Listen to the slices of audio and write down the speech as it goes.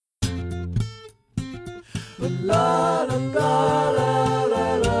La la la la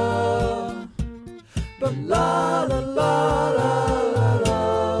la la. But la la la la la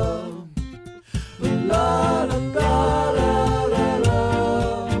la. La la la la la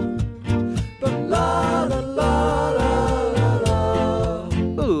la. But la la la la la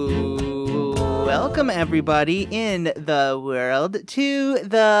la. Ooh, welcome everybody in the world to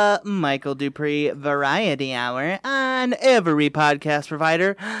the Michael Dupree Variety Hour on every podcast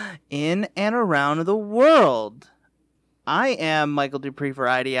provider in and around the world. I am Michael Dupree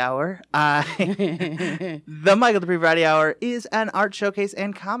Variety Hour. The Michael Dupree Variety Hour is an art showcase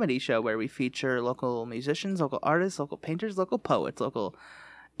and comedy show where we feature local musicians, local artists, local painters, local poets, local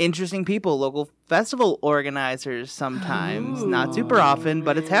interesting people, local festival organizers sometimes. Ooh. Not super often,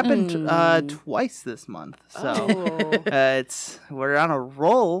 but it's happened twice this month. So we're on a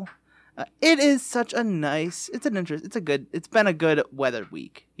roll. It is such a nice, it's been a good weather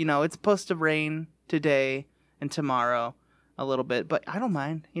week. You know, it's supposed to rain today and tomorrow a little bit, but I don't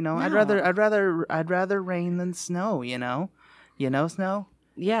mind. You know, No. I'd rather rain than snow, you know? You know snow?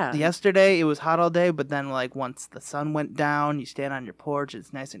 Yeah. Yesterday it was hot all day, but then like once the sun went down, you stand on your porch,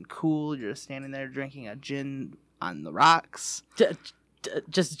 it's nice and cool. You're just standing there drinking a gin on the rocks.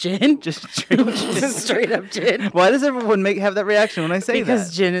 Just gin? Just drink Just straight up gin. Why does everyone have that reaction when I say Because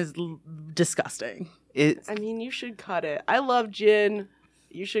that? gin is disgusting. I mean, you should cut it. I love gin.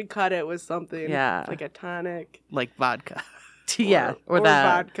 You should cut it with something. Yeah. Like a tonic. Like vodka. Yeah. Or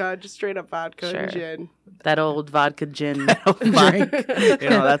that vodka. Just straight up vodka Sure. and gin. that old vodka gin Drink. drink. You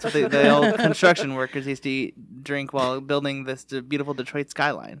know, that's what the old construction workers used to drink while building this beautiful Detroit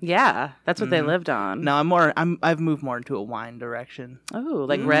skyline. Yeah. That's what they lived on. Now I've moved more into a wine direction. Oh,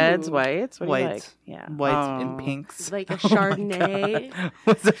 like reds, Ooh. whites? What do you like? Whites. Yeah. Whites and Oh. pinks. Like a Oh my Chardonnay. God.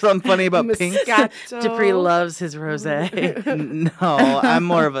 Was there something funny about pinks? Moscato. Dupree loves his rosé. No, I'm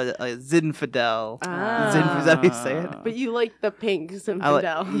more of a Zinfandel. Ah. Is that how you say it? But you like the pinks and I like,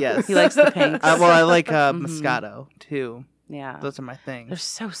 Fidel. yes. He likes the pinks. I like Moscato too. Yeah. Those are my things. They're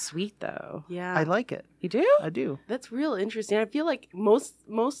so sweet, though. Yeah. I like it. You do? I do. That's real interesting. I feel like most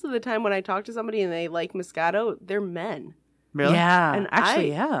of the time when I talk to somebody and they like Moscato, they're men. Really? Yeah. And actually,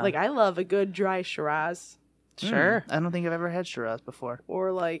 yeah. Like I love a good dry Shiraz. Sure. I don't think I've ever had Shiraz before,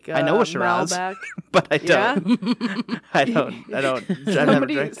 Or like I know a Shiraz. Malbec. but I Yeah? don't. I don't. I've never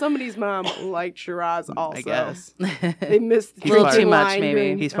drank. Somebody's mom liked Shiraz also. I guess They missed He's drinking too much, wine maybe.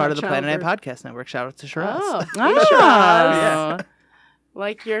 during, he's part of the Planet A childbirth. Podcast Network. Shout out to Shiraz. Oh, hey, Oh. Shiraz. Yeah.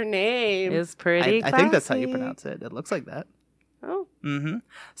 Like your name. It's pretty I think that's how you classy. pronounce it. It looks like that. Oh. Mm-hmm.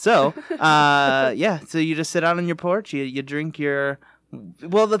 So, yeah. So you just sit out on your porch. You drink your.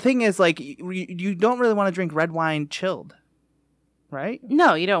 Well, the thing is, like, you don't really want to drink red wine chilled, right?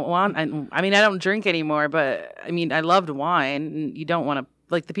 No, you don't want. I mean, I don't drink anymore, but I mean, I loved wine. And you don't want to.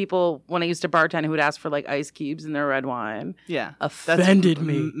 Like the people when I used to bartend who would ask for like ice cubes in their red wine. Yeah, Offended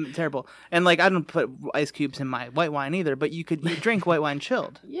me. Terrible. And like, I don't put ice cubes in my white wine either. But you drink white wine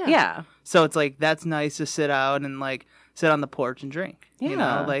chilled. Yeah. Yeah. So it's like that's nice to sit out and like sit on the porch and drink. You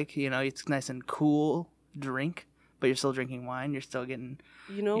know, Yeah. like it's nice and cool drink, but you're still drinking wine. You're still getting.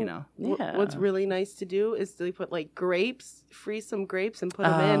 You know, Yeah. what's really nice to do is to put like grapes, freeze some grapes and put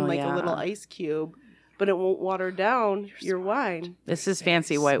them in Oh, like yeah. a little ice cube, but it won't water down your wine. This is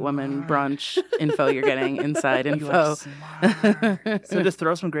fancy white woman brunch info you're getting, inside You info. are smart. So just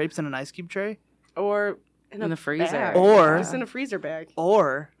throw some grapes in an ice cube tray, Or in the freezer. bag. Or- just in a freezer bag.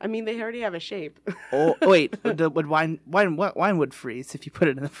 or I mean, they already have a shape. wait, would wine would freeze if you put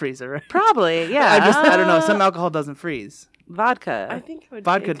it in the freezer, right? Probably, yeah. I don't know. Some alcohol doesn't freeze. vodka. I think it would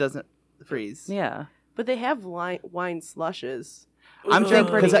Vodka take- doesn't freeze. Yeah. But they have wine slushes. I'm They're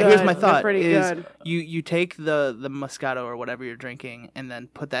thinking pretty because here's good. my They're thought: pretty is good. you take the Moscato or whatever you're drinking and then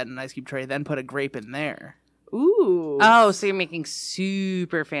put that in an ice cube tray, then put a grape in there. Ooh. Oh, so you're making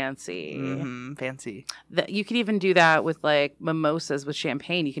super fancy. Mm-hmm. Fancy. You could even do that with like mimosas with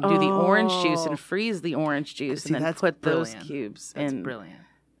champagne. You can do the orange juice Oh. and freeze the orange juice See, and then that's put those brilliant. cubes That's in. brilliant.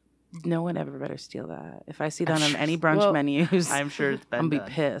 No one ever better steal that. If I see that on any brunch Well, menus, I'm sure it's been I'm gonna done.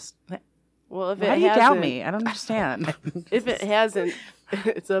 be pissed. Well, if Why it do you doubt hasn't- me? I don't understand. If it hasn't,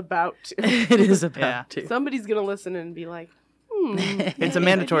 it's about to. It is about Yeah. to. Somebody's gonna listen and be like, It's a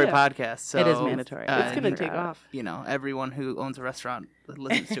mandatory idea. podcast, so It is mandatory. It's gonna and, take off. You know, everyone who owns a restaurant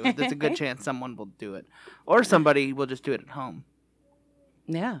listens to it. There's a good chance someone will do it, or somebody will just do it at home.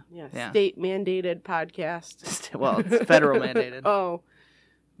 Yeah. Yeah. State mandated podcast. Well, it's federal mandated. Oh.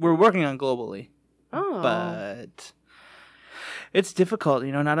 We're working on globally, Oh. but it's difficult.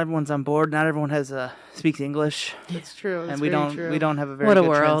 You know, not everyone's on board. Not everyone speaks English, It's true. It's and we very don't true. we don't have a very What a good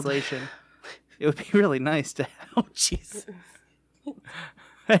world. translation. It would be really nice to. Oh, jeez.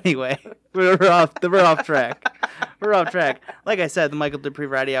 Anyway, We're off track. We're off track. Like I said, the Michael Dupree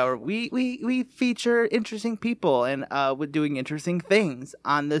Variety Hour, we feature interesting people and we're doing interesting things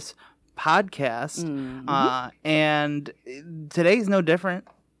on this podcast. And today's no different,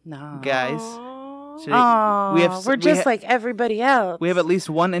 No. guys. Today, Oh, we're just like everybody else. we have at least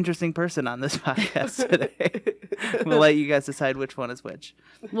one interesting person on this podcast today. We'll let you guys decide which one is which.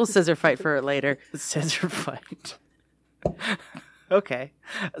 We'll scissor fight for it later. Scissor fight. Okay.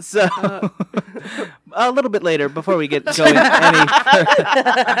 So, a little bit later, before we get going any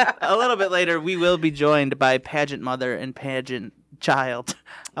further, a little bit later, we will be joined by pageant mother and pageant child,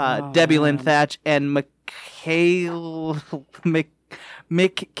 Debbielynn, Thatch, and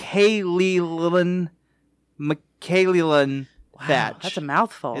Michaelylyn Thatch. That's a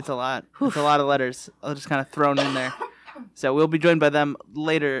mouthful. It's a lot. It's a lot of letters. I'll just kind of thrown in there. So we'll be joined by them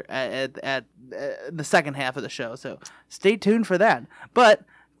later at the second half of the show. So stay tuned for that. But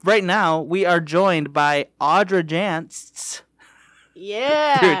right now we are joined by Audra Jantz.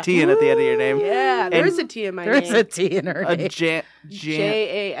 Yeah. Threw a T in at the end of your name. Yeah, there's a T in my name. There's a T in her name. Jantz.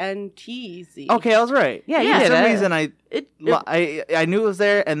 Okay, I was right. Yeah, you For did some it. reason It I knew it was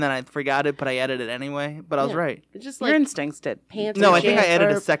there and then I forgot it, but I edited it anyway. But I was right. It's just Your like instincts did. pants. No, or I think I jan-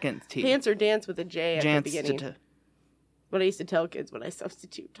 added or a second T. Pants or dance with a J at the Jantz. beginning. What I used to tell kids when I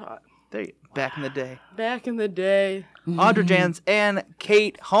substitute taught. There you, back in the day. Back in the day. Audra Jantz and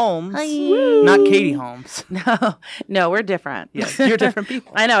Kate Holmes. Hi. Not Katie Holmes. No, we're different. Yes, you're different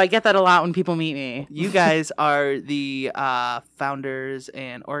people. I know. I get that a lot when people meet me. You guys are the founders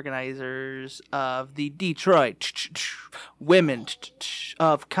and organizers of the Detroit Women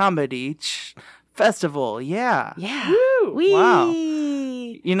of Comedy Festival. Yeah. Yeah. Woo! Wow.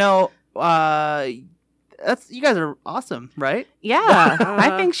 Whee! You know, you guys are awesome, right? Yeah.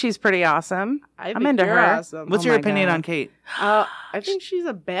 I think she's pretty awesome. I I'm think into you're her. awesome. What's Oh your my opinion God. on Kate? I think she's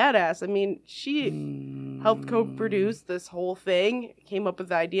a badass. I mean, she helped co-produce this whole thing, came up with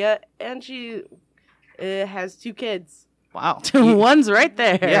the idea, and she has 2 kids. Wow. One's right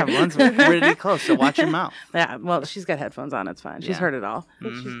there. Yeah, one's pretty close, so watch your mouth. Yeah. Well, she's got headphones on. It's fine. She's Yeah. heard it all.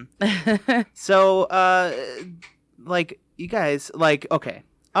 Mhm. So, like, you guys, like, okay.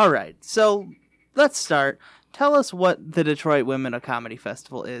 All right. So, let's start. Tell us what the Detroit Women of Comedy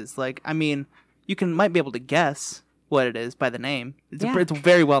Festival is. Like, I mean, might be able to guess what it is by the name. It's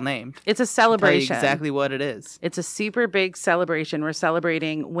very well named. It's a Tell you celebration. exactly what it is. It's a super big celebration. We're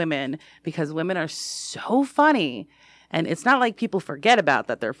celebrating women because women are so funny. And it's not like people forget about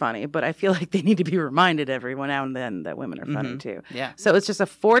that they're funny, but I feel like they need to be reminded every now and then that women are funny too. Yeah. So it's just a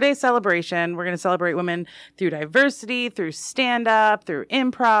 4-day celebration. We're going to celebrate women through diversity, through stand-up, through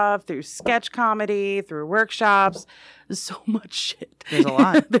improv, through sketch comedy, through workshops. There's so much shit. There's a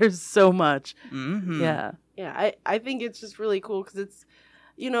lot. There's so much. Mm-hmm. Yeah. Yeah, I think it's just really cool because it's,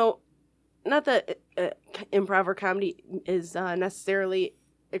 you know, not that improv or comedy is necessarily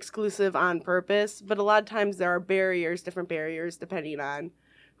exclusive on purpose, but a lot of times there are different barriers, depending on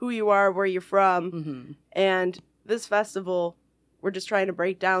who you are, where you're from. Mm-hmm. And this festival, we're just trying to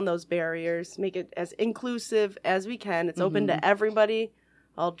break down those barriers, make it as inclusive as we can. It's open to everybody,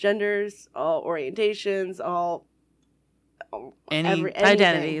 all genders, all orientations, all anything.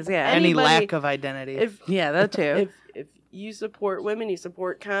 Identities, yeah. Any Anybody- lack of identity. Yeah, that too. If you support women, you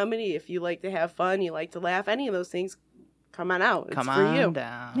support comedy, if you like to have fun, you like to laugh, any of those things, come on out. It's Come for on you.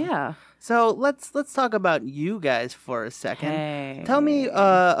 down. Yeah. So let's talk about you guys for a second. Hey. Tell me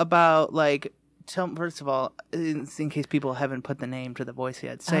about like. First of all, in case people haven't put the name to the voice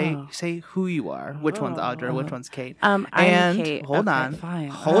yet, say who you are. Which one's Audra? Which one's Kate? I'm and Kate. hold Okay, on, fine.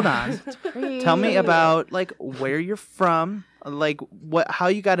 hold on. Tell me about like where you're from, like how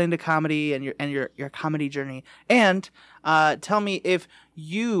you got into comedy and your comedy journey, and tell me if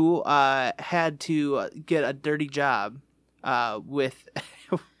you had to get a dirty job with.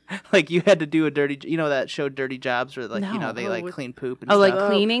 Like you had to do a dirty, that show Dirty Jobs, where like No. they like clean poop and Oh, stuff. like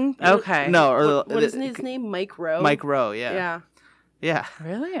cleaning? Oh. Okay. No, or What is his name? Mike Rowe? Mike Rowe, yeah. Yeah. Yeah.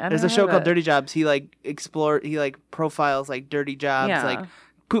 Really? I There's don't a show know called that. Dirty Jobs. He profiles like dirty jobs, Yeah. like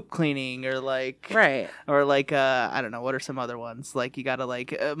poop cleaning or like Right. or like I don't know, what are some other ones? Like you gotta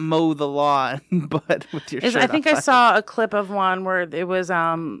like mow the lawn, but with your shirt I think I off. saw a clip of one where it was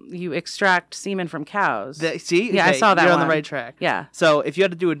you extract semen from cows. See, Yeah, I Okay, saw that You're on one. the right track. Yeah. So if you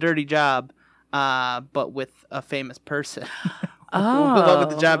had to do a dirty job, but with a famous person, Oh. what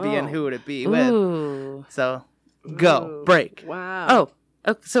would the job be and who would it be with? Ooh. So go Ooh. break. Wow.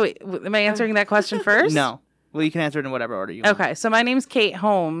 Oh, so wait, am I answering that question first? No, well you can answer it in whatever order you want. Okay, so my name's Kate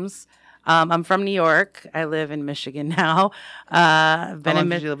Holmes. I'm from New York. I live in Michigan now. How long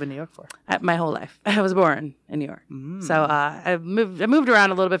did you live in New York for? My whole life. I was born in New York. So I moved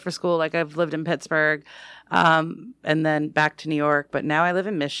around a little bit for school. Like I've lived in Pittsburgh and then back to New York. But now I live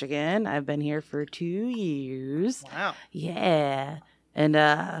in Michigan. I've been here for 2 years. Wow. Yeah. And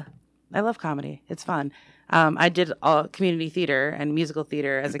I love comedy. It's fun. I did community theater and musical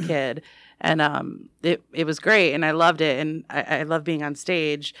theater as a kid. And it was great, and I loved it, and I love being on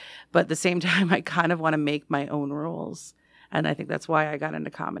stage. But at the same time, I kind of want to make my own rules, and I think that's why I got into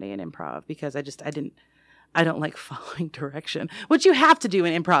comedy and improv, because I don't like following direction, which you have to do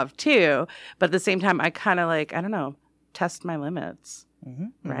in improv too. But at the same time, I kind of like, I don't know, test my limits,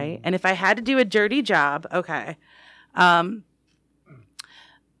 right? And if I had to do a dirty job, okay.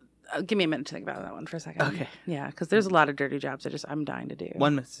 Give me a minute to think about that one for a second. Okay. Yeah, because there's a lot of dirty jobs I'm dying to do.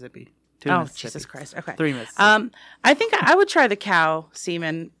 1 Mississippi. 2 Oh, Mississippi. Jesus Christ. Okay. 3 Mississippi. I think I would try the cow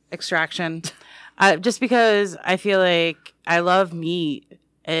semen extraction just because I feel like I love meat.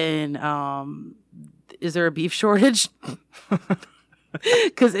 And is there a beef shortage?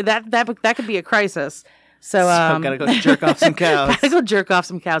 Because that could be a crisis. So gotta go jerk off some cows. Gotta go jerk off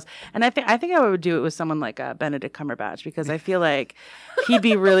some cows. And I think I would do it with someone like Benedict Cumberbatch, because I feel like he'd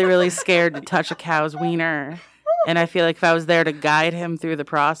be really, really scared to touch a cow's wiener. And I feel like if I was there to guide him through the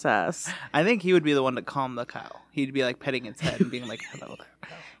process. I think he would be the one to calm the cow. He'd be like petting it's head and being like, hello there,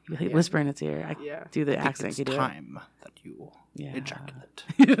 cow. You'd be like, whisper in its ear. I do the accent. It's You do time that you ejaculate.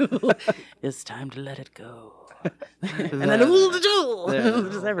 It's time to let it go. And then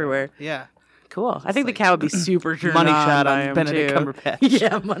just everywhere. Yeah. Cool. I think the cow would be super turned Money on shot by on him, Benedict too. Cumberbatch.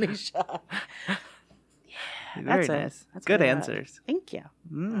 Yeah, money shot. Very That's nice. That's Good what I got. answers. Thank you.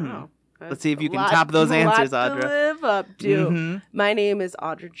 Wow. Let's see if you can Lot- top those a answers, lot to Audra. live up to. Mhm. My name is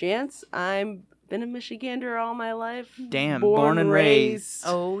Audra Jantz. I'm been a Michigander all my life. Damn, born and raised.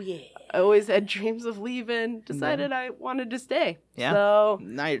 Oh, yeah. I always had dreams of leaving. Decided I wanted to stay. Yeah. So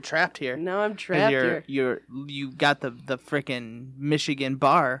Now you're trapped here. now I'm trapped here. You got the frickin' Michigan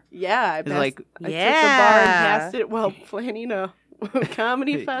bar. Yeah, I It's like- took the bar and Yeah. passed it while planning a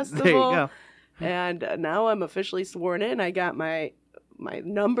comedy festival. There you go. And now I'm officially sworn in. I got my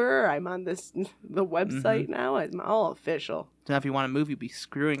number. I'm on the website now. I'm all official. So now if you want to move, you'd be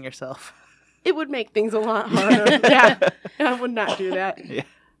screwing yourself. It would make things a lot harder. Yeah, I would not do that. Yeah.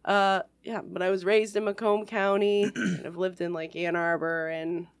 But I was raised in Macomb County. And I've lived in like Ann Arbor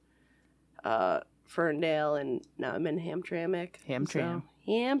and Ferndale, and now I'm in Hamtramck. Hamtramck. So,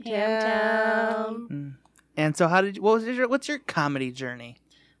 Hamtown. And so what's your comedy journey?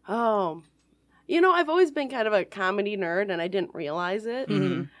 Oh, I've always been kind of a comedy nerd, and I didn't realize it.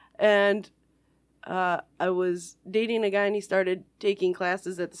 Mhm. And I was dating a guy, and he started taking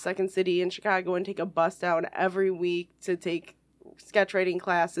classes at the Second City in Chicago and take a bus down every week to take sketch writing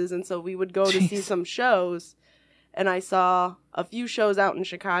classes. And so we would go to see some shows, and I saw a few shows out in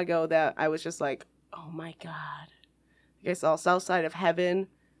Chicago that I was just like, oh my God. I saw South Side of Heaven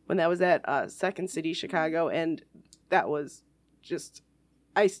when that was at Second City, Chicago, and that was just,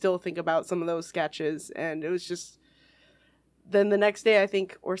 I still think about some of those sketches, and it was just, then the next day, I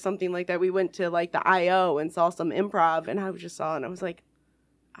think, or something like that, we went to like the I.O. and saw some improv, and I just saw it, and I was like,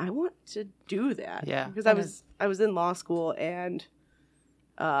 I want to do that. Yeah. Because I was in law school, and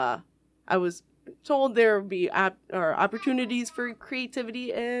I was told there would be opportunities for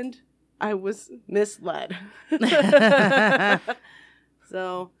creativity, and I was misled.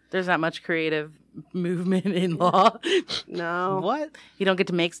 So There's not much creative movement in law. no. What? You don't get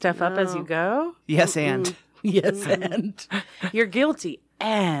to make stuff up as you No. go? Yes, and. Yes, and you're guilty,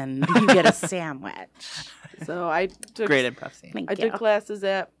 and you get a sandwich. So I took Great improv scene. Thank I you. took classes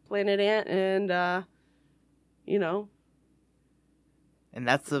at Planet Ant, and And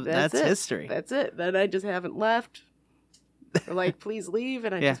that's it. history. That's it. Then I just haven't left. They're like, please leave,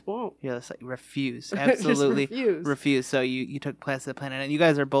 and I Yeah. just won't. Yeah, that's like refuse. Just Absolutely refuse. refuse. So you took classes at Planet Ant. You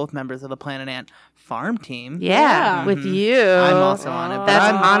guys are both members of the Planet Ant farm team. Yeah, Yeah. with Mhm. you. I'm also on it. But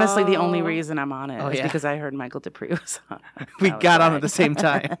That's I'm- honestly the only reason I'm on it. Oh, is yeah. because I heard Michael Dupree was on it. we I was got on like- at the same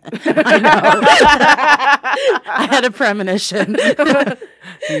time. I know. I had a premonition.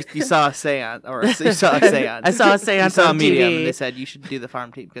 you saw a seance, or you saw a seance. I saw a You seance saw a on medium, TV. and they said you should do the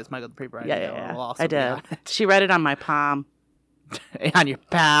farm team because Michael Dupree Yeah. will also I be did. on it. She read it on my palm. On your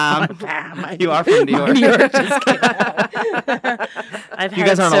palm. My You are from New York. New York just came out. You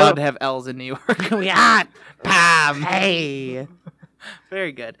guys aren't allowed to have L's in New York. We aren't. Pam. Hey.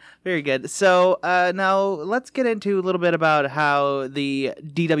 Very good. Very good. So now let's get into a little bit about how the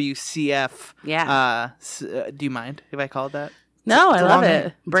DWCF. Yeah. Do you mind if I call it that? No, I It's a love long it. name.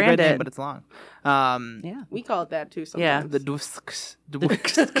 It's a Brand great name, it. but it's long. Yeah. We call it that too Yeah. sometimes. The Dwisks.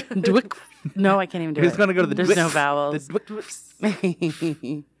 Dwick. No, I can't even do Who's it. going to go to the There's no Dwicks? vowels. The Dwicks.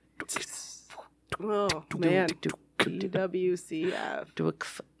 Oh, man. DWCF. Dwick.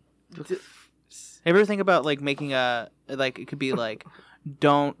 Ever think about like making it could be like,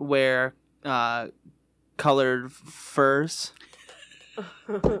 don't wear colored furs?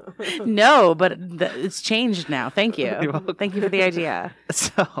 No, but it's changed now. Thank you. You're welcome. Thank you for the idea.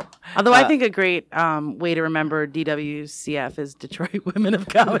 So, Although I think a great way to remember DWCF is Detroit Women of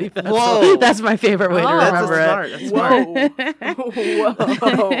Comedy Festival. Whoa. That's my favorite way to that's remember it. smart. That's smart.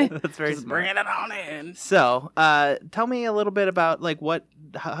 Whoa. That's very Just smart. bring it on in. So, tell me a little bit about like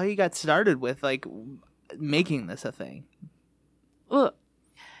how you got started with like making this a thing. Well,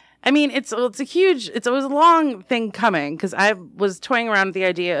 I mean, it was a long thing coming because I was toying around with the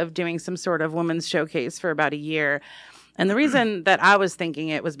idea of doing some sort of women's showcase for about a year. And the reason that I was thinking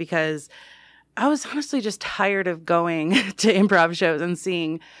it was because I was honestly just tired of going to improv shows and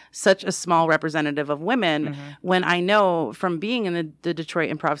seeing such a small representative of women when I know from being in the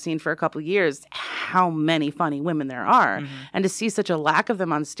Detroit improv scene for a couple of years how many funny women there are. And to see such a lack of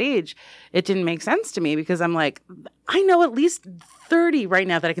them on stage, it didn't make sense to me because I'm like, I know at least 30 right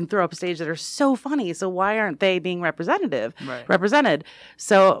now that I can throw up a stage that are so funny. So why aren't they being represented?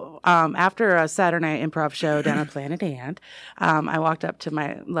 So after a Saturday night improv show down at Planet Ant, I walked up to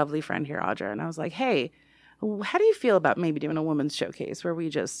my lovely friend here, Audra, and I was like, hey, how do you feel about maybe doing a women's showcase where we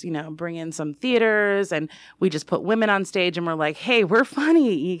just, bring in some theaters and we just put women on stage and we're like, hey, we're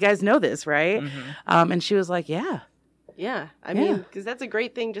funny. You guys know this, right? And she was like, yeah. Yeah. I mean, because that's a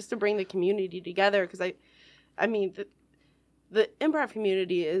great thing just to bring the community together. Because I mean, the improv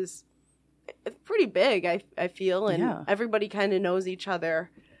community is pretty big, I feel, and everybody kind of knows each other.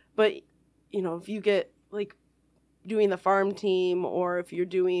 But, if you get like doing the farm team or if you're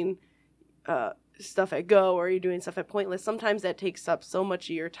doing stuff at Go or you're doing stuff at Pointless, sometimes that takes up so much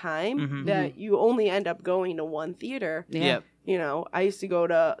of your time that you only end up going to one theater. I used to go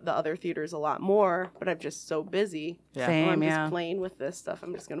to the other theaters a lot more, but I'm just so busy. Yeah. Same, I'm just playing with this stuff.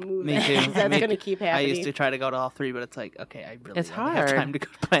 I'm just going to move Me it. too. 'Cause that's going to keep I happening. used to try to go to all three, but it's like, okay, I really It's only have hard. time to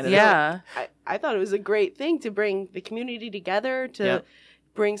go to Planet Yeah. I thought it was a great thing to bring the community together, to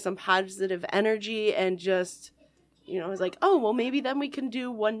bring some positive energy and just, it was like, oh, well, maybe then we can do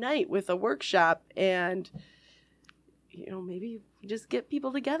one night with a workshop and, maybe we just get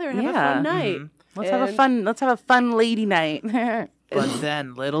people together and have a fun night. Let's have a fun lady night. But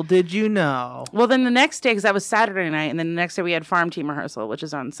then, little did you know. Well, then the next day, because that was Saturday night, and then the next day we had farm team rehearsal, which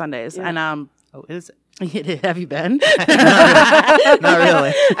is on Sundays. Yeah. And Oh, is it? have you been? Not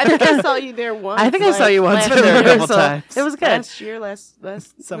really. I think I saw you there once. I think I saw you once. I've been there a couple rehearsal. times. It was good. Last year,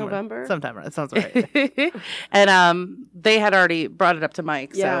 last Somewhere. November. Sometime, right? That sounds right. And they had already brought it up to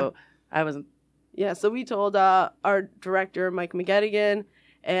Mike, so I wasn't. Yeah, so we told our director, Mike McGettigan,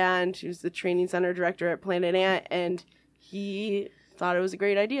 and who's the training center director at Planet Ant, and he thought it was a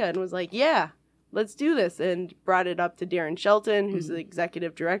great idea and was like, yeah, let's do this, and brought it up to Darren Shelton, who's the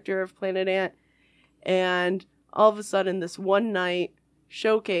executive director of Planet Ant, and all of a sudden this one night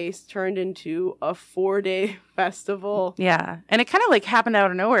showcase turned into a 4-day festival. Yeah. And it kind of like happened out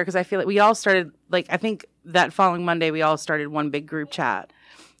of nowhere because I feel like we all started, like, I think that following Monday we all started one big group chat.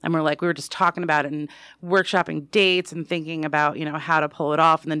 And we were just talking about it and workshopping dates and thinking about, how to pull it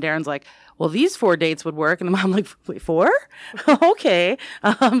off. And then Darren's like, well, these 4 dates would work. And I'm like, wait, 4? Okay.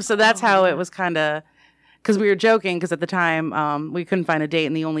 So that's how it was kind of, because we were joking because at the time we couldn't find a date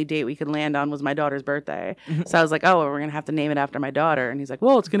and the only date we could land on was my daughter's birthday. So I was like, oh, well, we're going to have to name it after my daughter. And he's like,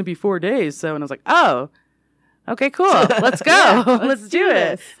 well, it's going to be 4 days. So, and I was like, oh, okay, cool. Let's go. Let's do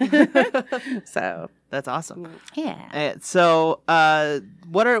it. So That's awesome. yeah. So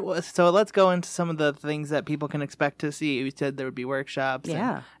let's go into some of the things that people can expect to see. You said there would be workshops,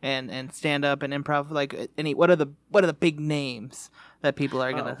 and stand up and improv. Like what are the big names that people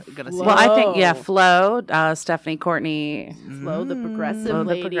are gonna see? Well, I think Flo, Stephanie Courtney, Flo, the progressive Flo, the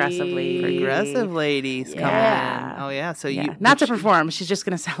lady. progressive lady. Progressive ladies coming Yeah. in. Oh yeah, so Yeah. you Not to perform. She's just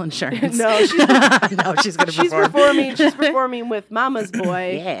going to sell insurance. No, she's no, she's going to she's perform. She's performing with Mama's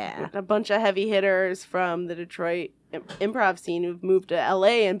Boy. Yeah. A bunch of heavy hitters from the Detroit improv scene who've moved to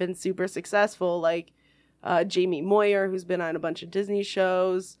LA and been super successful, like Jamie Moyer, who's been on a bunch of Disney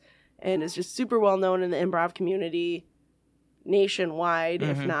shows and is just super well known in the improv community nationwide,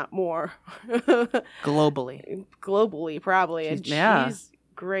 if not more. Globally, probably. And she's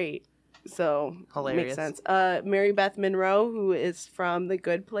great. So Hilarious. Makes sense. Mary Beth Monroe, who is from The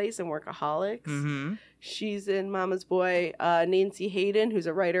Good Place and Workaholics. Mm-hmm. She's in Mama's Boy. Nancy Hayden, who's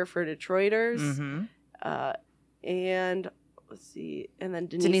a writer for Detroiters. Mm-hmm. And let's see, and then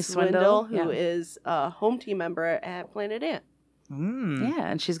Denise Denise Swindle, Swindle, who is a home team member at Planet Ant.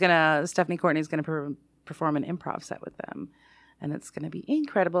 Yeah, and Stephanie Courtney's gonna perform an improv set with them, and it's gonna be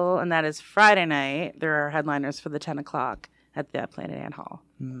incredible. And that is Friday night. There are headliners for the 10 o'clock at the Planet Ant Hall.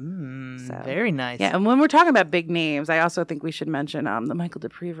 So, very nice. Yeah, and when we're talking about big names, I also think we should mention the Michael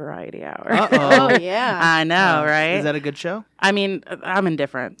Dupree Variety Hour. Oh, yeah. I know, right? Is that a good show? I mean, I'm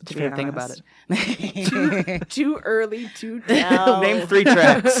indifferent. What's your favorite thing about it? Too early to tell. Name 3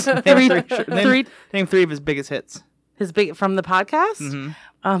 tracks. Name 3 of his biggest hits. His big from the podcast.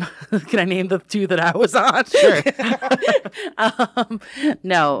 Mm-hmm. Can I name the 2 that I was on? Sure.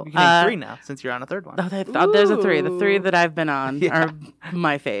 No. You can name 3 now since you're on a third one. There's a 3. The 3 that I've been on Yeah. are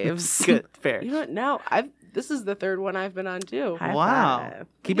my faves. Good, fair. You know what? Now this is the third one I've been on too. High Wow. five.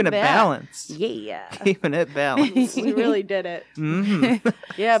 Keeping it Look at that. balanced. Yeah. Keeping it balanced. We really did it. Mm-hmm.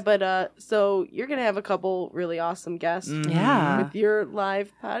 Yeah, but so you're gonna have a couple really awesome guests Yeah. with your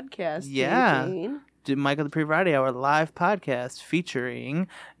live podcast. Yeah. taping. Michael Dupree Variety Hour live podcast featuring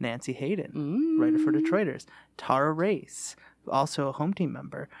Nancy Hayden, writer for Detroiters, Tara Race, also a home team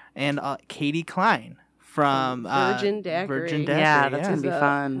member, and Katie Klein from Virgin Daiquiri. Virgin Daiquiri. Yeah, that's gonna be It's a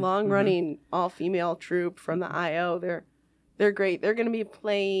fun. long-running all-female troupe from the IO. They're great. They're gonna be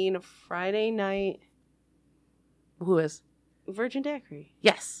playing Friday night. Who is? Virgin Daiquiri.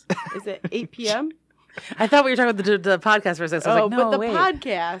 Yes. Is it 8 p.m.? I thought we were talking about the podcast for a second. So I was like, no, but the wait.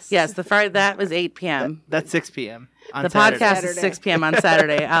 podcast. Yes, the Friday that was 8 p.m. That's 6 p.m. on The Saturday. podcast Saturday. is 6 p.m. on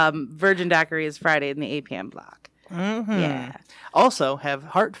Saturday. Virgin Daiquiri is Friday in the 8 p.m. block. Mm-hmm. Yeah. Also have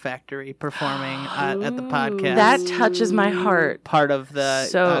Heart Factory performing at the podcast. That touches my heart. part of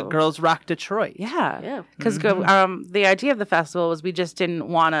the Girls Rock Detroit. Yeah. Yeah. Because the idea of the festival was we just didn't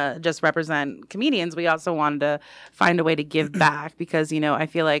want to just represent comedians. We also wanted to find a way to give back because, I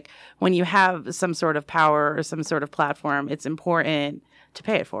feel like when you have some sort of power or some sort of platform, it's important to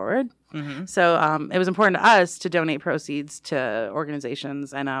pay it forward. Mm-hmm. So it was important to us to donate proceeds to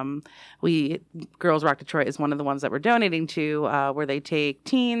organizations. And Girls Rock Detroit is one of the ones that we're donating to where they take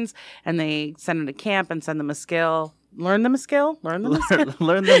teens and they send them to camp and send them a skill. Learn them a skill? Learn them a skill?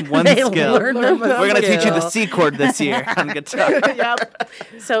 Learn them one They skill. learn them a We're going to teach you the skill. C chord this year on guitar. Yep.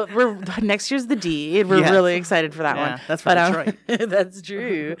 So next year's the D. We're Yes. really excited for that Yeah, one. that's for Detroit. That's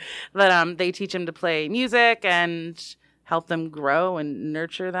true. But they teach them to play music and help them grow and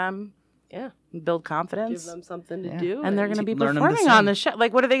nurture them. Yeah. Build Give confidence. them something to Yeah. do. And they're going to be Learn 'em to performing on sing. the show.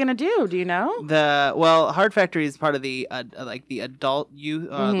 Like, what are they going to do? Do you know? Heart Factory is part of the the adult youth,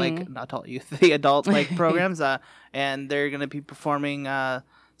 not adult youth, the adult programs, and they're gonna be performing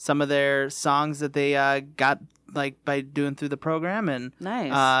some of their songs that they got by doing through the program, and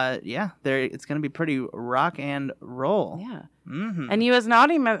Nice. it's gonna be pretty rock and roll. Yeah. Mm-hmm. And you as an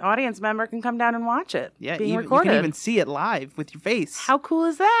audience member can come down and watch it. Yeah, being you recorded. can even see it live with your face. How cool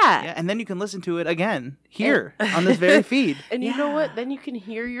is that? Yeah, and then you can listen to it again here on this very feed. And you know Yeah. what? Then you can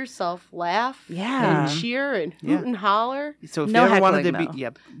hear yourself laugh Yeah. and cheer and hoot Yeah. and holler. So if No you ever wanted to heckling, be,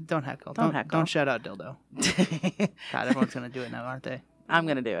 though. don't heckle. Don't heckle. Don't shout out dildo. God, everyone's gonna do it now, aren't they? I'm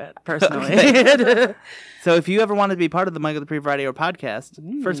going to do it personally. Okay. So if you ever wanted to be part of the Michael Dupree Variety Hour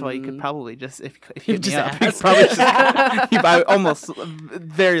podcast, first of all, you could probably just if you hit just me up, you ask. could probably I almost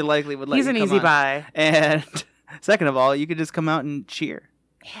very likely would let He's you an come easy on. buy. And second of all, you could just come out and cheer.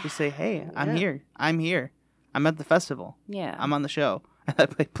 Just say, "Hey, I'm here. I'm here. I'm at the festival. Yeah. I'm on the show.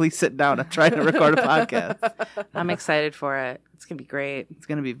 Please sit down. I'm trying to record a podcast. I'm excited for it. It's going to be great. It's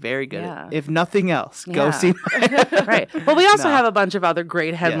gonna be very good. Yeah. If nothing else, go Yeah. see. Right. Well, we also No. have a bunch of other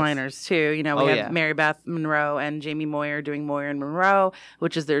great headliners too. We Oh, have yeah. Mary Beth Monroe and Jamie Moyer doing Moyer and Monroe,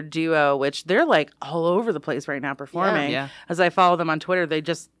 which is their duo, which they're all over the place right now performing. Yeah. As I follow them on Twitter, they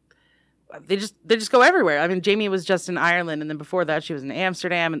just go everywhere. I mean, Jamie was just in Ireland, and then before that, she was in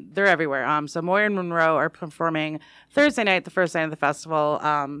Amsterdam, and they're everywhere. So Moyer and Monroe are performing Thursday night, the first night of the festival,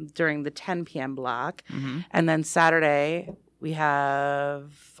 during the 10 p.m. block, and then Saturday we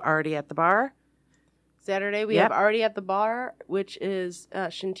have Already at the Bar. Saturday, we have Already at the Bar, which is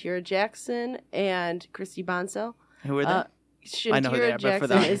Shantira Jackson and Christy Bonso. Who are they? I know who they Shantira are, but for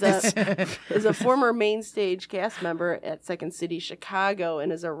Jackson the is a former main stage cast member at Second City Chicago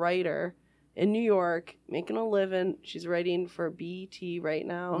and is a writer in New York, making a living. She's writing for BET right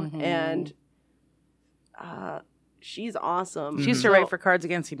now, and she's awesome. She used to write for Cards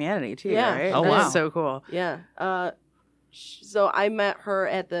Against Humanity too, Yeah. right? Oh, That's wow. so cool. Yeah. So I met her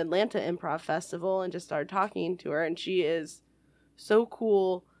at the Atlanta Improv Festival and just started talking to her, and she is so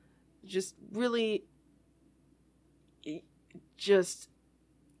cool. Just really,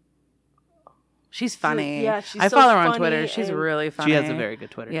 She's funny. Yeah, she's I so follow her on funny Twitter. She's and- really funny. She has a very good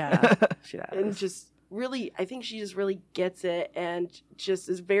Twitter. Yeah, she does. and just really, I think she just really gets it and just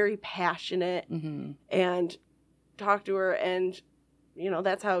is very passionate. Mm-hmm. And talk to her, and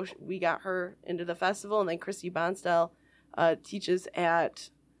that's how we got her into the festival. And then Christy Bonstel teaches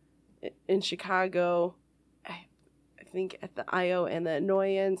in Chicago, I think at the IO and the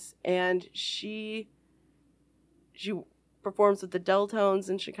Annoyance, and she performs with the Deltones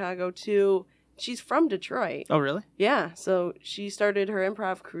in Chicago too. She's from Detroit. Oh, really? Yeah, so she started her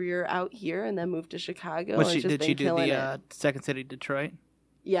improv career out here and then moved to Chicago. Did she do the Second City Detroit?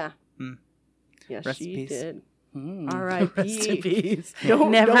 Yeah. Hmm. Yeah, Rest in she peace. did. Mm. R.I.P. Rest in peace.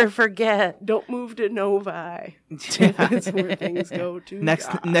 Don't- Never don't- forget. Don't move to Novi. That's where things go to.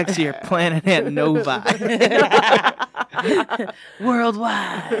 Next year, Planet at Novi.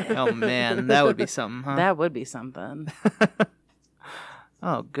 Worldwide. Oh man, that would be something, huh? That would be something.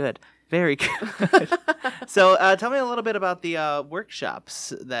 Oh, good. Very good. So tell me a little bit about the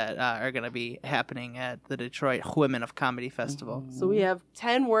workshops that are going to be happening at the Detroit Women of Comedy Festival. So we have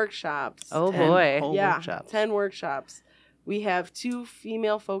 10 workshops. Oh, 10 boy. whole Yeah, workshops. 10 workshops. We have 2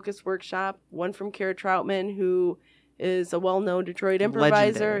 female-focused workshops, one from Kara Troutman, who is a well-known Detroit improviser.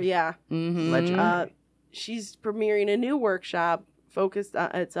 Legendary. Yeah. Mm-hmm. Legendary. She's premiering a new workshop focused on,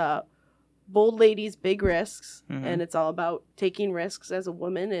 it's Bold Ladies, Big Risks, Mhm. and it's all about taking risks as a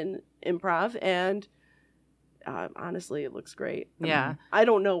woman in improv, and honestly, it looks great. Yeah. I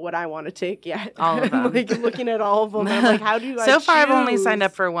don't know what I want to take yet. All of I'm them. looking at all of them, and I'm like, how do I So far, I've only choose? signed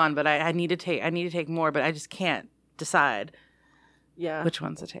up for one, but I need to take more, but I just can't decide Yeah. which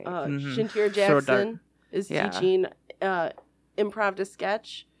ones to take. Mhm. Shintir So Jackson is Yeah. teaching improv to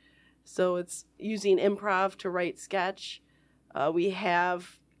sketch. So it's using improv to write sketch. We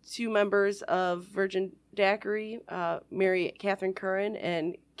have 2 members of Virgin Daiquiri, Mary Catherine Curran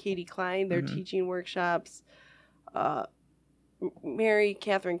and Katie Klein. They're Mhm. teaching workshops. Mary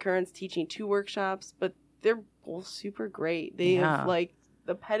Catherine Curran's teaching 2 workshops, but they're both super great. They have like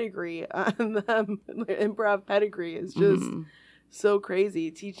the pedigree on them. The improv pedigree is just Mhm. so crazy.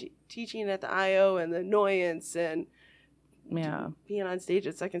 Teaching at the IO and the Annoyance and Yeah. being on stage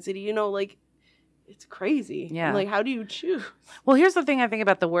at Second City, like it's crazy. Yeah. Like, how do you choose? Well, here's the thing I think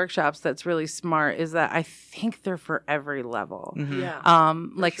about the workshops that's really smart is that I think they're for every level. Mhm. Yeah.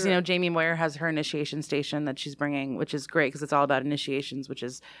 Like, sure. Jamie Moyer has her initiation station that she's bringing, which is great because it's all about initiations, which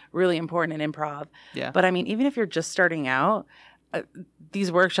is really important in improv. Yeah. But I mean, even if you're just starting out,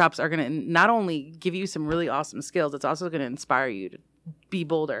 these workshops are going to not only give you some really awesome skills, it's also going to inspire you to be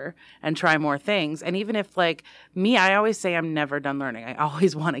bolder and try more things. And even if, like me, I always say I'm never done learning. I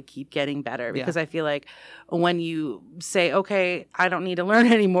always want to keep getting better because I feel like when you say, okay, I don't need to learn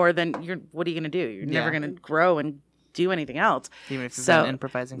anymore, then what are you going to do? You're never going to grow and do anything else. Even if you've been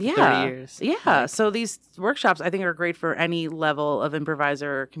improvising for 30 years. Yeah. Like, So these workshops, I think, are great for any level of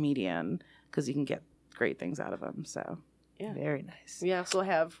improviser or comedian because you can get great things out of them. So Yeah. very nice. We also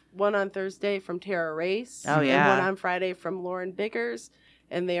have one on Thursday from Tara Race. Oh, And yeah. one on Friday from Lauren Biggers.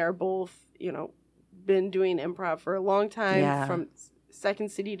 And they are both, been doing improv for a long time. Yeah. From Second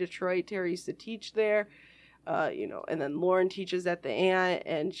City, Detroit. Tara used to teach there. And then Lauren teaches at the Ant,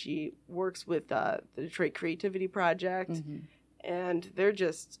 and she works with the Detroit Creativity Project. Mm-hmm. And they're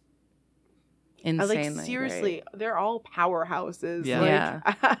just insanely seriously, great. they're all powerhouses. Yeah.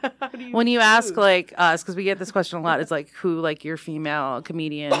 How do you When you ask choose? like us, because we get this question a lot, it's like who like your female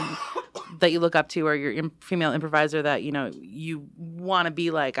comedian that you look up to or your female improviser that you want to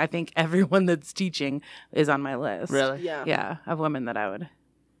be like. I think everyone that's teaching is on my list. Really? Yeah. Of women that I would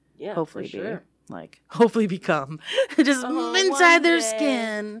Yeah, hopefully for sure. be like hopefully become just Oh, inside one their day.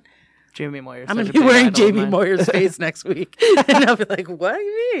 skin. Jamie Moyer. I'm gonna be wearing Jamie Moyer's face next week, and I'll be like, "What do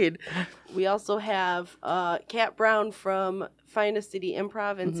you mean?" We also have Kat Brown from Finest City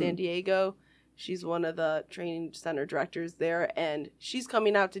Improv in San Diego. She's one of the training center directors there, and she's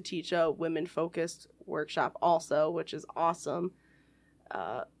coming out to teach a women-focused workshop also, which is awesome.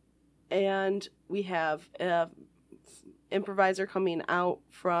 And we have an improviser coming out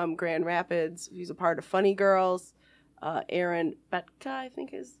from Grand Rapids who's a part of Funny Girls. Erin Betka, I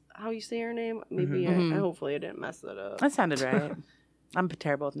think is how you say her name. Maybe Mhm. hopefully I didn't mess that up. That sounded right. I'm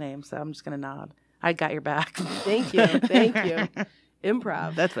terrible with names, so I'm just gonna nod. I got your back. Thank you. Thank you.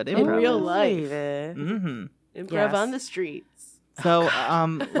 Improv. That's what In improv real is. life. Mm-hmm. Improv Yes. on the streets. So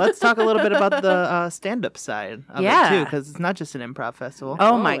let's talk a little bit about the stand-up side of it too, because it's not just an improv festival.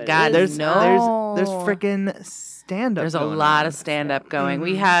 Oh my it God! is. There's freaking stand-up. There's a going lot on. of stand-up going.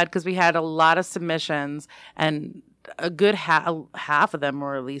 Mhm. We had a lot of submissions, and a good half of them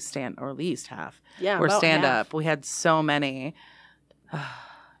were at least half Yeah. were about stand half. up. We had so many,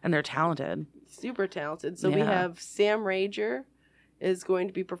 and they're talented. Super talented. So we Yeah. have Sam Rager is going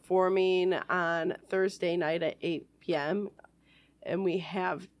to be performing on Thursday night at 8 p.m. And we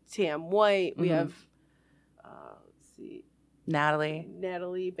have Tam White. We have, let's see,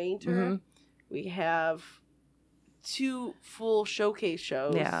 Natalie Bainter. Mm-hmm. We have 2 full showcase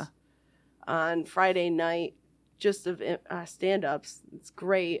shows on Friday night, just of stand-ups. It's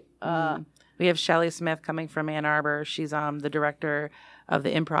great. We have Shelley Smith coming from Ann Arbor. She's the director of the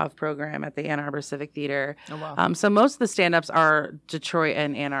improv program at the Ann Arbor Civic Theater. Oh, wow. So most of the stand-ups are Detroit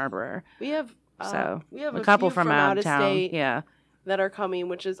and Ann Arbor. We have So a couple few from out of town. state Yeah. that are coming,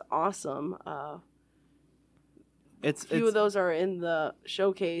 which is awesome. It's A few of those are in the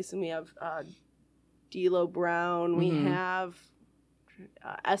showcase, and we have D'Lo Brown. We have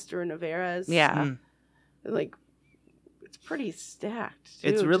Esther Navarez. Yeah. Like, it's pretty stacked, too.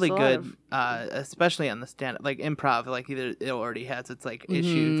 It's really Just a lot good, especially on the stand like improv. Like either it already has its like Mm-hmm.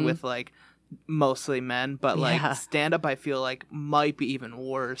 issues with like mostly men, but like Yeah. stand up, I feel like might be even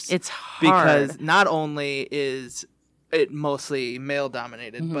worse. It's hard. because not only is it mostly male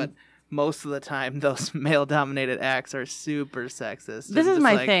dominated, Mm-hmm. but most of the time those male dominated acts are super sexist. This and is just,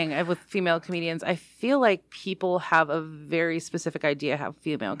 my like, thing with female comedians. I feel like people have a very specific idea how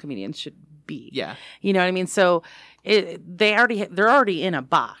female comedians should be. Yeah. You know what I mean? So they're already in a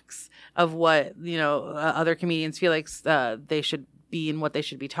box of what, other comedians feel like they should be and what they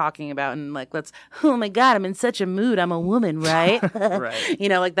should be talking about. And like, oh my God, I'm in such a mood. I'm a woman, right? Right.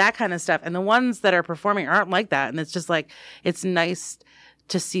 Like that kind of stuff. And the ones that are performing aren't like that. And it's just like, it's nice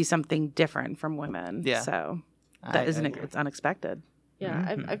to see something different from women. Yeah. So I that isn't, agree. it's unexpected.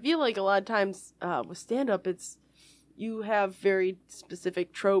 Yeah, Mhm. I feel like a lot of times with stand-up, you have very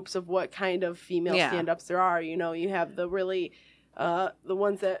specific tropes of what kind of female stand-ups there are. You have the really, the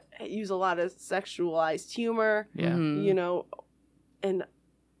ones that use a lot of sexualized humor. Yeah. Mhm.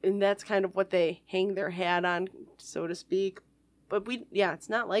 And that's kind of what they hang their hat on, so to speak. But it's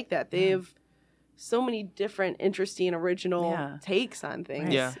not like that. They have so many different, interesting, original takes on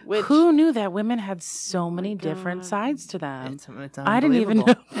things. Yeah. Which, Who knew that women had so many different sides to them? It's I didn't even know.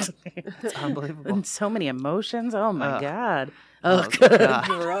 unbelievable. It's unbelievable. And so many emotions. Oh my Ugh. God. Oh, good. God.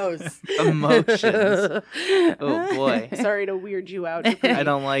 Gross. Emotions. Oh boy. sorry to weird you out. I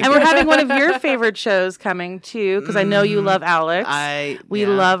don't like And it. we're having one of your favorite shows coming too, because I know you love Alex. We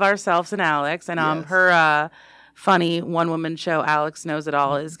love ourselves and Alex, and Yes. her funny one-woman show, Alex Knows It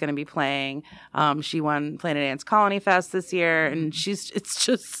All, is going to be playing. She won Planet Ants Colony Fest this year, and it's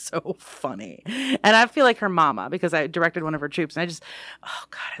just so funny. And I feel like her mama, because I directed one of her troops, and oh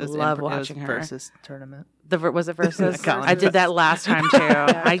God, I love watching her. Versus tournament. Was it Versus? Colony I did that last time too.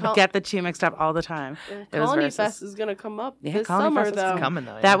 I Col- get the two mixed up all the time. It was Colony Versus. Fest is going to come up Yeah, this Colony summer, Fest is though. Coming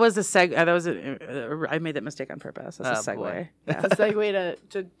though. That was a I made that mistake on purpose. That's a segue. Boy. Yeah. It's a segue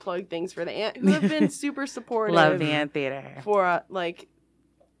to plug things for the Ant, who have been super supportive. Love the Ant Theater. For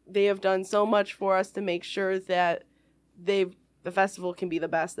they have done so much for us to make sure that the festival can be the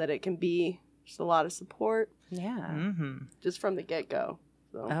best that it can be. Just a lot of support, Yeah. Mm-hmm. just from the get go.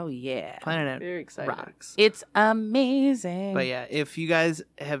 So Oh yeah. Planet Ant very excited. rocks. It's amazing. But yeah, if you guys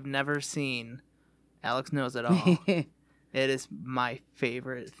have never seen Alex Knows It All, it is my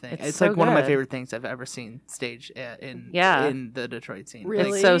favorite thing. It's It's so like one of my good. favorite things I've ever seen stage in the Detroit scene.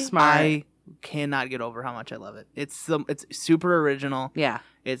 Really? Like, so smart. I cannot get over how much I love it. It's super original. Yeah.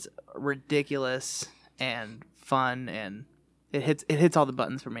 It's ridiculous and fun, and it hits all the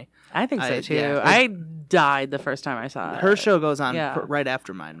buttons for me. I think so too. yeah. I died the first time I saw it. Her show goes on yeah. right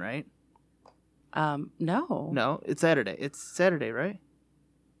after mine, right? No. No, it's Saturday. It's Saturday, right?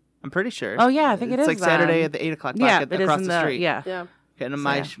 I'm pretty sure. Oh yeah, I think it it's is. like Saturday then. at the 8 o'clock Yeah, block it is across in the street. Yeah. Yeah. Okay, and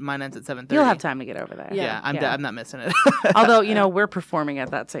So, mine ends at 7:30. You'll have time to get over there. Yeah, I'm not missing it. Although, we're performing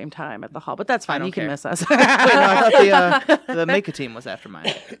at that same time at the hall, but that's I fine. don't You can care. miss us. Wait, no, I thought the Make a Team was after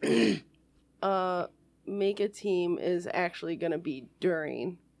mine. Make a Team is actually going to be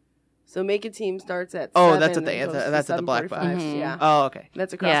during. So Make a Team starts at Oh, 7 that's and at goes that's to at the Black 7:45. Box. Mhm. Yeah. Oh, okay.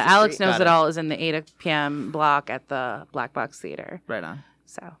 That's across Yeah, the Alex street. Knows Got It it. All is in the 8 p.m. block at the Black Box Theater. Right on.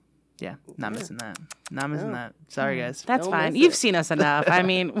 So Yeah, not missing that. Not missing that. Sorry, guys. that's Don't fine. miss You've it. seen us enough. I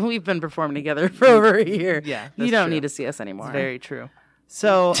mean, we've been performing together for over a year. Yeah, You that's don't true. need to see us anymore. It's very true.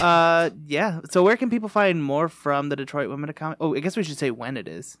 So, yeah. So, where can people find more from the Detroit Women of Comedy? Oh, I guess we should say when it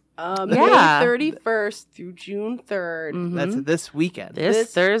is. Yeah. May 31st through June 3rd. Mhm. That's this weekend.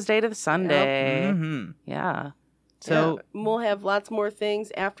 This Thursday to Sunday. Mm-hmm. Yeah. So, Yeah, we'll have lots more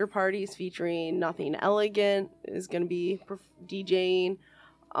things. After parties featuring Nothing Elegant is going to be DJing.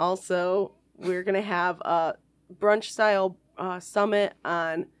 Also, we're going to have a brunch style summit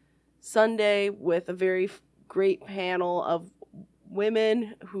on Sunday with a very great panel of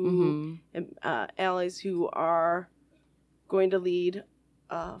women who Mm-hmm. allies who are going to lead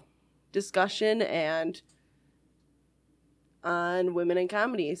discussion and on women in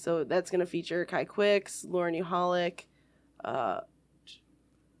comedy. So that's going to feature Kai Quicks, Lauren Uhalik,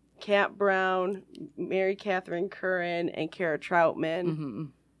 Kat Brown, Mary Catherine Curran, and Kara Troutman. Mm-hmm.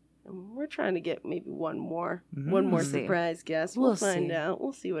 And we're trying to get maybe one more see. surprise guest. We'll find see. out.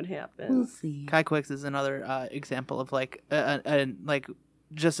 We'll see what happens. We'll see. Kai Quicks is another example of like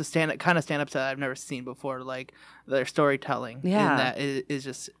just a stand up that I've never seen before. Like their storytelling, Yeah. in that is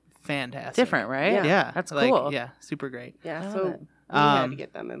just fantastic. Different, right? Yeah, That's like, cool. Yeah, super great. Yeah, I so love it. we had to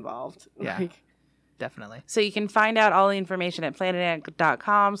get them involved. Yeah. Like, Definitely. So you can find out all the information at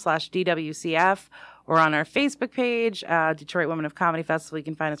planetank.com/DWCF or on our Facebook page, Detroit Women of Comedy Festival. You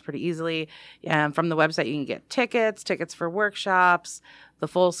can find us pretty easily. From the website, you can get tickets for workshops, the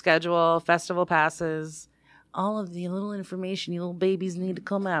full schedule, festival passes, all of the little information you little babies need to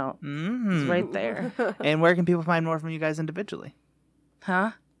come out. Mm-hmm. It's right there. And where can people find more from you guys individually?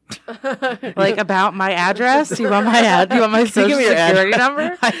 Huh? Like about my address? Do you want my Do you want my social me your security address.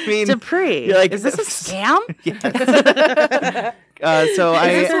 number? I mean, Dupree. you're like- Is this a scam? Yes. So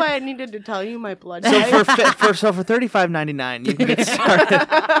is this why I needed to tell you my blood So type? for $35.99, you can get started.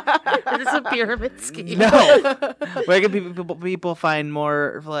 Is this a pyramid scheme? No, where can people find more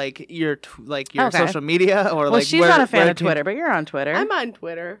of, like your Okay. social media or Well, like? she's where, not a fan where of Twitter, but you're on Twitter. I'm on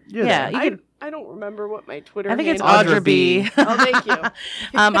Twitter. You're Yeah, there. you can. I don't remember what my Twitter I think it's handle Audra B. Oh, thank you.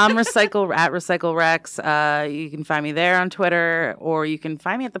 I'm Recycle Rex. You can find me there on Twitter, or you can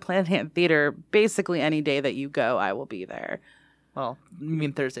find me at the Planet Ant Theater. Basically, any day that you go, I will be there. Well, you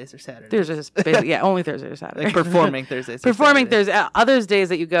mean Thursdays or Saturdays? There's just only Thursday or Saturday. Like performing Thursdays. or Performing Saturdays. Thursday. Others days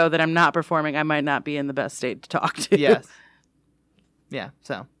that you go that I'm not performing, I might not be in the best state to talk to. Yes. Yeah.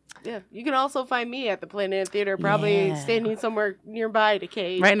 So. Yeah, you can also find me at the Planet Ant Theater, probably Yeah. standing somewhere nearby to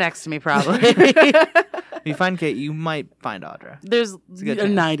Kate. Right next to me, probably. If you find Kate, you might find Audra. There's a a good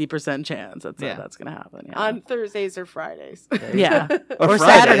chance. 90% chance that's Yeah. going to happen. Yeah. On Thursdays or Fridays. Yeah. Or Or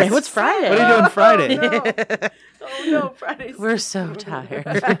Fridays. Saturday. What's Friday? What are you doing Friday? Oh no, Fridays. We're so tired.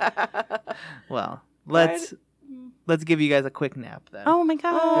 Well, let's give you guys a quick nap then. Oh my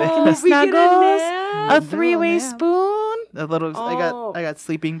God. Oh, Can we we get a snuggles? nap? A three-way nap. spoon? A little. Oh. I got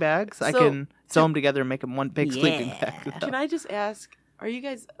sleeping bags. I So- can sew them together and make them one big sleeping bag. Can I just ask, are you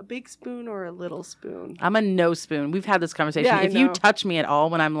guys a big spoon or a little spoon? I'm a no spoon. We've had this conversation. Yeah, I if you know. touch me at all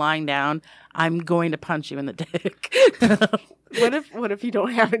when I'm lying down, I'm going to punch you in the dick. What if you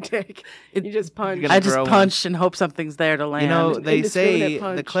don't have a dick? You just punch. You're gonna I just grow one. punch and hope something's there to land. You know, they Indiscriminate say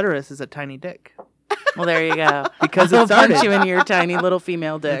punch. the clitoris is a tiny dick. well, there you go. Because I'll it started. punch you in your tiny little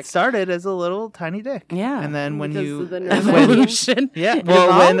female dick. It started as a little tiny dick. Yeah. And then when Because you of the when, nerve Evolution. yeah, It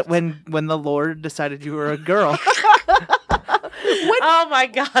well evolved? when the Lord decided you were a girl. Oh my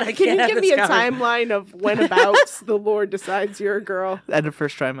God! I Can can't you have give this me a conversation. timeline of whenabouts the Lord decides you're a girl? At the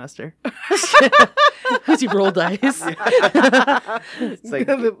first trimester. Who's he roll dice? It's like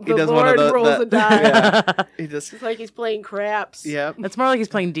the he does Lord one of rolls a die. Yeah. He just It's like he's playing craps. yep. It's more like he's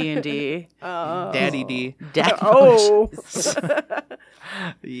playing D&D. Daddy D. Oh.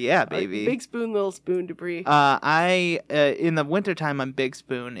 Yeah, baby. Big spoon, little spoon, Debris. I in the wintertime I'm big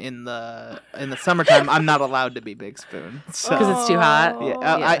spoon. In the summertime I'm not allowed to be big spoon. So Because it's too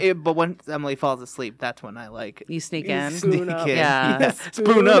hot. yeah, but when Emily falls asleep, that's when I like You sneak You in. spoon sneak up. in. Yeah.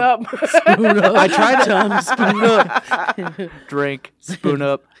 Spoon up. Spoon up. I try to spoon up, drink, spoon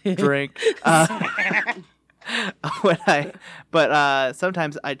up, drink.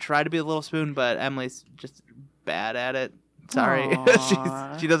 Sometimes I try to be a little spoon, but Emily's just bad at it. Sorry,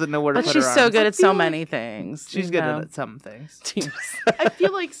 Aw. she doesn't know where to But put she's her so arms. good at so feel many things. She's you good know. at some things. I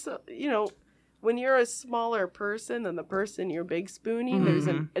feel like, when you're a smaller person than the person you're big spooning, there's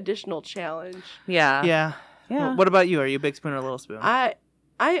an additional challenge. Yeah. Yeah. Yeah. What about you? Are you a big spoon or a little spoon? I'm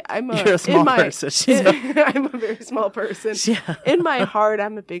You're a small person. I'm a very small person. Yeah. In my heart,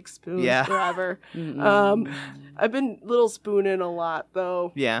 I'm a big spoon Yeah. forever. Mm-mm. I've been little spooning a lot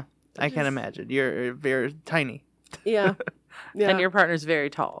though. Yeah, I can imagine. You're very tiny. Yeah. Yeah. And your partner's very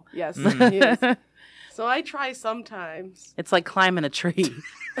tall. Yes. Mm. he is. So I try sometimes. It's like climbing a tree.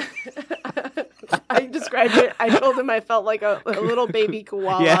 I described it. I told him I felt like a little baby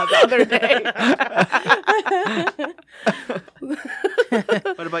koala Yeah. the other day.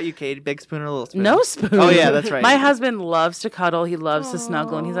 What about you, Kate? Big spoon or little spoon? No spoon. Oh, yeah, that's right. My husband loves to cuddle. He loves to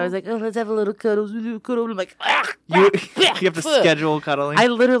snuggle, and he's always like, "Oh, let's have a little cuddle." I'm like, You have to schedule cuddling? I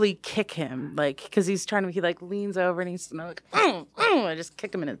literally kick him, like, because he's trying to. He like leans over and he's like, I just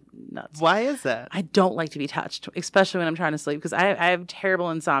kick him in his nuts. Why is that? I don't like to be touched, especially when I'm trying to sleep, because I have terrible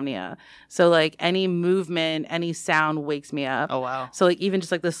insomnia. So like any movement, any sound wakes me up. Oh, wow. So like even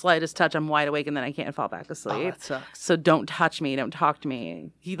just like the slightest touch, I'm wide awake and then I can't fall back asleep. Oh, that sucks. So don't touch me. Don't talk to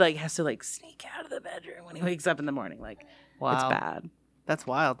me. He like has to like sneak out of the bedroom when he wakes up in the morning. Like, Wow. it's bad. That's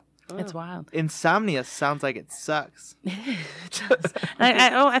wild. It's wild. Insomnia sounds like it sucks.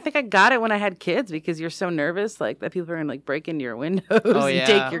 I think I got it when I had kids, because you're so nervous like that people are gonna like break into your windows and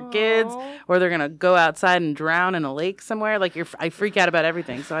take your kids, or they're gonna go outside and drown in a lake somewhere. Like I freak out about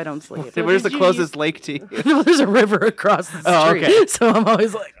everything, so I don't sleep. Where's the closest lake to you? Well, there's a river across the street, Oh, okay. so I'm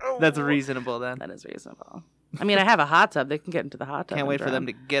always like, oh. That's reasonable then. That is reasonable. I mean, I have a hot tub. They can get into the hot tub. Can't and wait for them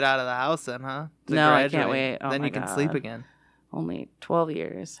drown. to get out of the house then, huh? To No, I can't graduate. wait. Oh, then my you can God. sleep again. Only 12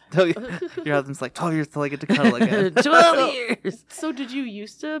 years. Your husband's like, 12 years till I get to cuddle again. 12 years. So did you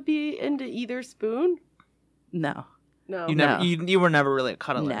used to be into either spoon? No. No. You never, No. you were never really a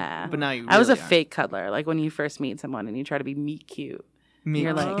cuddler. Nah. But now you I was a really are. fake cuddler. Like when you first meet someone and you try to be meet cute. Me.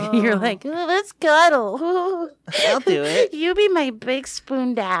 You're like, Oh. oh, let's cuddle. I'll do it. You be my big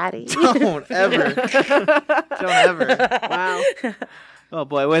spoon daddy. Don't ever. Don't ever. Wow. Oh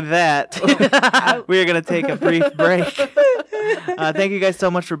boy, with that, we're going to take a brief break. Thank you guys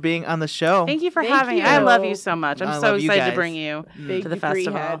so much for being on the show. Thank you for Thank having me. you. I love you so much. I I'm so love you excited to guys. bring you Big to the Dupree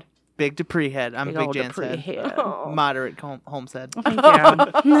festival. head. Big Dupree head. I'm Big Big old Jan's Dupree head. head. Oh. Moderate Holmes head. Thank you. I'll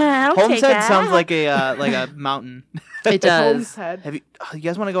take Homestead that. sounds like a mountain. It does. Homestead. Have you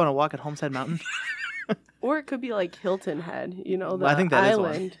guys want to go on a walk at Homestead Mountain? Or it could be like Hilton Head, you know, the Well, I think that is one.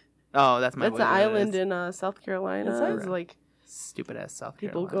 island. Oh, that's my. That's an island in South Carolina. Is it? It's like Stupid ass South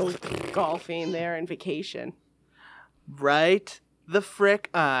people Carolina. go golfing there and vacation. Right the frick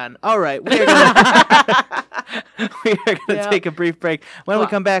on. All right, we are gonna we are gonna Yeah. take a brief break. When we Well-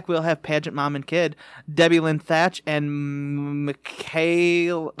 come back, we'll have pageant mom and kid Debbielynn Thatch and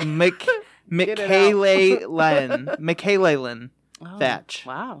Michaela Oh, Thatch.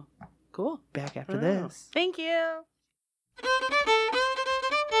 Wow. Cool. Back after Oh. this. Thank you.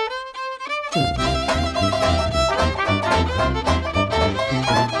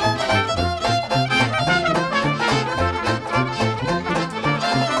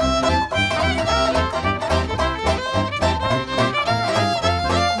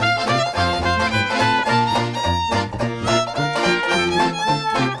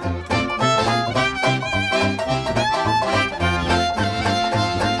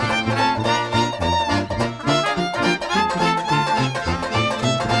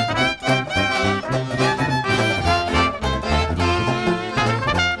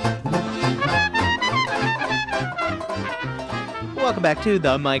 Welcome back to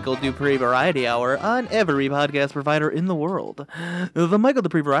the Michael Dupree Variety Hour on every podcast provider in the world. The Michael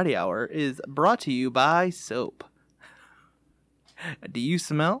Dupree Variety Hour is brought to you by soap. Do you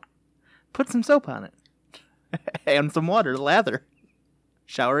smell? Put some soap on it. And some water, lather.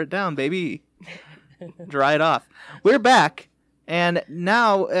 Shower it down, baby. Dry it off. We're back, and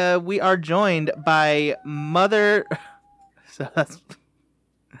now we are joined by Mother... So that's...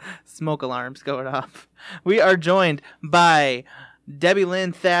 Smoke alarms going off. We are joined by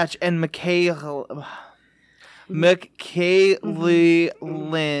Debbielynn Thatch and Michaela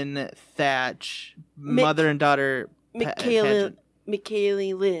Thatch, mother and daughter. Michaela Lynn.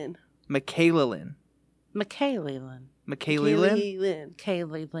 Michaela Lynn. Michaela Lynn. Michaela Lynn.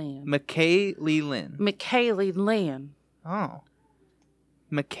 Kaylee Lynn. Michaela Lynn. Michaela Lynn. Oh.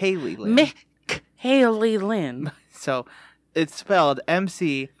 Michaela Lynn. Michaela Lynn. So it's spelled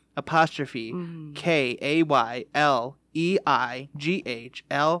MC apostrophe Mm. KAYLEIGHLINN.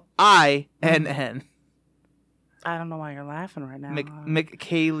 I don't know why you're laughing right now.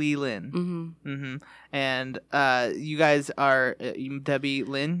 Michaela Lynn. Mm-hmm. Mm-hmm. And you guys are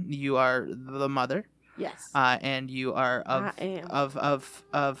Debbielynn. You are the mother, Yes. and you are I am.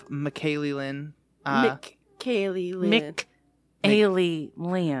 of Michaela Lynn. Michaela Lynn. Michaela Lynn. Michaela Lynn.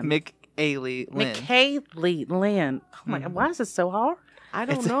 Michaela Lynn. Oh my God, why is this so hard? I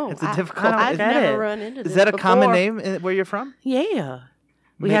don't It's a- know. it's a difficult- I've get never it. run into this Is that a common before. name where you're from? Yeah.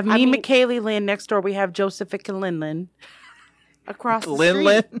 We Mick- have me, I mean- Michaela Lynn. Next door, we have Josephica Lynn. Across the Lynn street.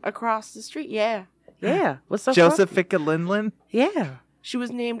 Lynn? Across the street, yeah. Yeah. What's so funny? Josephica Lynn? Yeah. She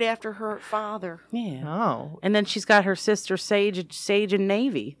was named after her father. Yeah. Oh. And then she's got her sister Sage and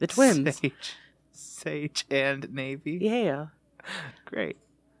Navy, the twins. Sage and Navy. Yeah. Great.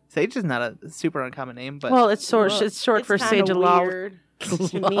 Sage is not a super uncommon name, but Well, it's short for kinda Sage Alal. weird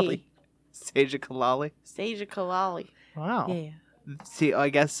to me. Sage Kalali. Sage Kalali. Wow. Yeah. See, I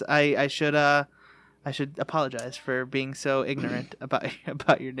guess I should apologize for being so ignorant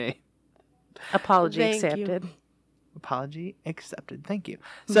about your name. Apology Thank you. accepted. Apology accepted. Thank you.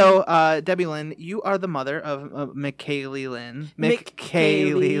 So, Debbielynn, you are the mother of Debbielynn.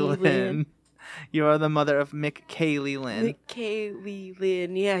 Debbielynn. You are the mother of Debbielynn.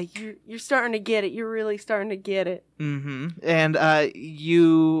 Debbielynn. Yeah, you're starting to get it. You're really starting to get it. Mm-hmm. And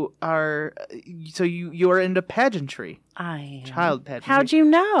you are you are into pageantry, I am. child pageantry. How'd you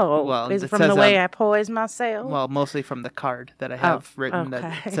know? Well, Is it it from says the way I poise myself? Well, mostly from the card that I have written that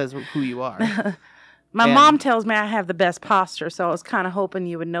okay. says who you are. My And- mom tells me I have the best posture, so I was kind of hoping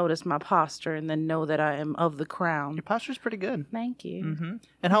you would notice my posture and then know that I am of the crown. Your posture's pretty good. Thank you. Mm-hmm.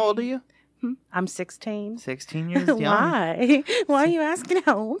 And how old are you? I'm 16. 16 years young. Why? Why are you asking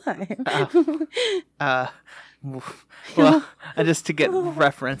how old I am? Well, just to get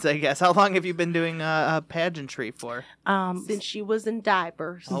reference, I guess. How long have you been doing pageantry for? Since she was in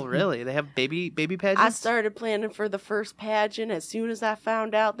diapers. Oh, really? They have baby pageants? I started planning for the first pageant as soon as I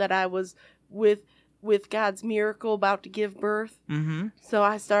found out that I was with God's miracle about to give birth. Mm-hmm. So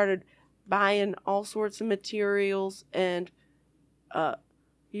I started buying all sorts of materials and, I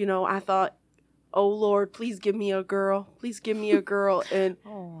thought, oh Lord, please give me a girl. Please give me a girl. And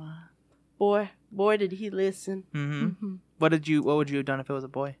boy, did he listen. Mm-hmm. Mm-hmm. What would you have done if it was a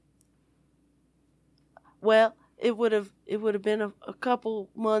boy? Well, it would have been a couple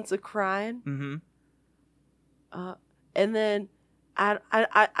months of crying. Mm-hmm. And then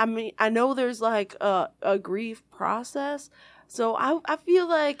I mean, I know there's like a grief process. So I feel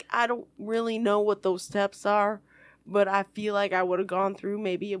like I don't really know what those steps are, but I feel like I would have gone through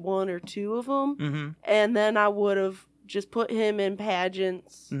maybe one or two of them. Mm-hmm. And then I would have just put him in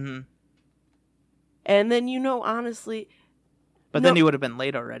pageants. Mm-hmm. And then, honestly. But then you would have been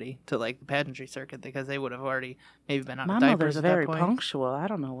late already to like the pageantry circuit because they would have already maybe been out My of diapers mother's at very that point. punctual. I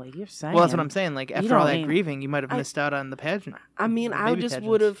don't know what you're saying. Well, that's what I'm saying. Like after don't all that mean- grieving, you might have missed out on the pageant. I mean, the I baby just pageants.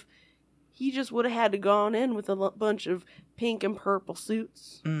 would have. He just would have had to gone in with a bunch of pink and purple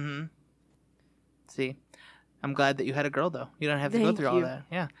suits. Mm-hmm. See, I'm glad that you had a girl though. You don't have to go Thank through all you. that.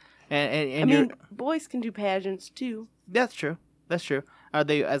 Yeah, and I you're, mean, boys can do pageants too. that's true. That's true. Are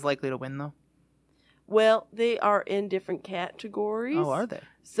they as likely to win though? Well, they are in different categories. Oh, are they?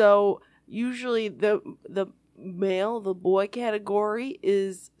 So usually the boy category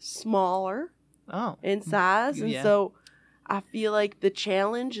is smaller Oh, in size, and Yeah. so I feel like the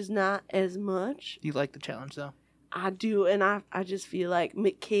challenge is not as much. you like the challenge though. I do, and I just feel like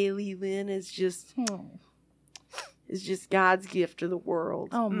Debbielynn is just God's gift to the world.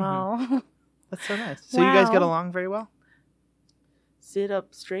 Oh, Mo. That's so nice. So you guys get Wow. along very well. Sit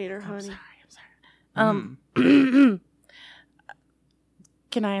up straighter, honey. I'm sorry.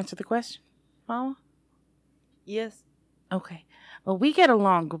 Can I answer the question, Mama? Yes. Okay. Well, we get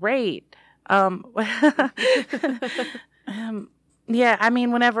along great. Yeah, I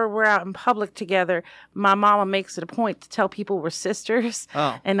mean, whenever we're out in public together, my mama makes it a point to tell people we're sisters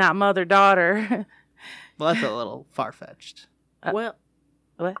Oh, and not mother-daughter. well, that's a little far fetched. Well,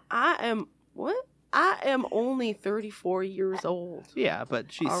 What? I am only 34 years old. Yeah,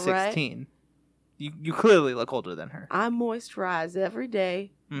 but she's All right. 16. You clearly look older than her. I moisturize every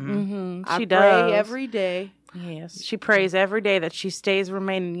day. Mm-hmm. Mm-hmm. I She pray does. every day. Yes, she prays every day that she stays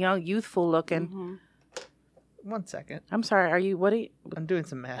remaining young, youthful looking. Mhm. 1 second. I'm sorry. What are you? I'm doing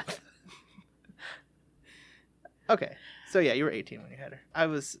some math. Okay, so yeah, you were 18 when you had her. I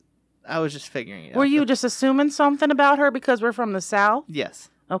was just figuring it out. Were you just assuming something about her because we're from the South? Yes.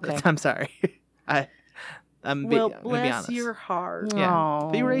 Okay. I'm sorry. I'm Well, gonna be bless honest. your heart. Yeah. Aw.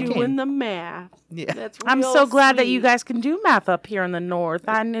 But you were 18. Doing the math. Yeah. That's I'm real so glad that you sweet. guys can do math up here in the North.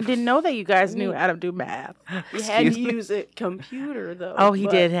 I didn't know that you guys knew how to do math. You had to Excuse me? use a computer, though. Oh, he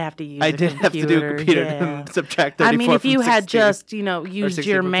but did have to use. I a did have to do a computer yeah. to subtract 34 I mean, if from you had 16. just, used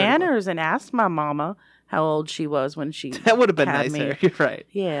 16 your from 34. manners and asked my mama how old she was when she That would have been had nicer. me. You're right.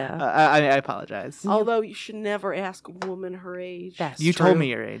 Yeah, I apologize. Although you should never ask a woman her age. that's You true. told me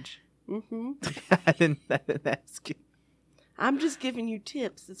your age. hmm I didn't ask you. I'm just giving you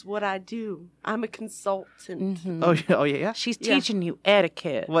tips. It's what I do. I'm a consultant. Mhm. Oh yeah. She's Yeah. teaching you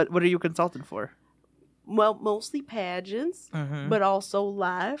etiquette. What are you consulting for? Well, mostly pageants, Mm-hmm. but also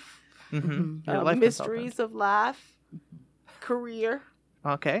life, Mhm. You're a life mysteries of life, career,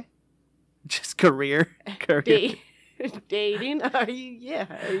 consultant. Okay. Just career. dating. Are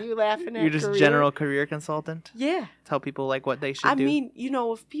you laughing at You're just career? general career consultant. Yeah. Tell people like what they should I do. mean,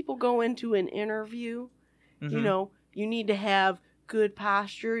 if people go into an interview, Mhm. you need to have good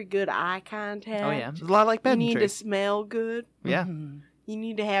posture, good eye contact. Oh yeah, it's a lot like You need pageantry. to smell good. Yeah, Mhm. You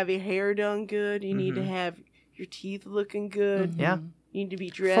need to have your hair done good. You need to Mhm. have your teeth looking good. Yeah. You need to be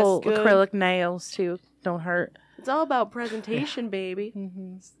dressed Full good. acrylic nails too. Don't hurt. It's all about presentation, baby.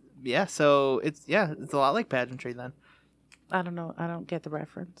 Mm-hmm. yeah. So it's a lot like pageantry then. I don't know. I don't get the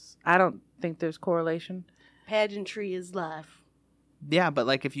reference. I don't think there's correlation. Pageantry is life. Yeah, but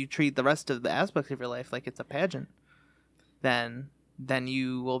like if you treat the rest of the aspects of your life like it's a pageant, then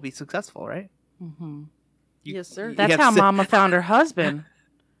you will be successful, right? Mm-hmm. Yes, sir. you That's have how si- Mama found her husband.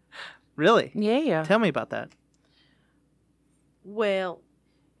 Really? Yeah. Tell me about that. Well,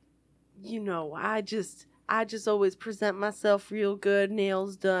 I just always present myself real good,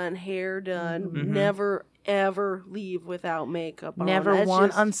 nails done, hair done, Mhm. never ever leave without makeup on. Never That's one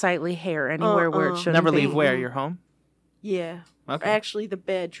just- unsightly hair anywhere where it shouldn't Never be. leave where? Your home? Yeah. Okay. Actually, the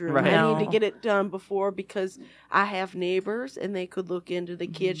bedroom. Right. I need to No. get it done before because I have neighbors and they could look into the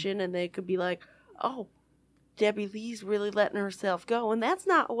Mm-hmm. kitchen and they could be like, "Oh, Debbie Lee's really letting herself go," and that's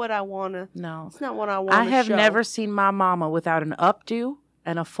not what I want to. No. It's not what I want. I have never seen my mama without an updo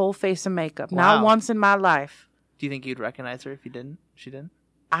and a full face of makeup. Wow. Not once in my life. Do you think you'd recognize her if you didn't? She didn't?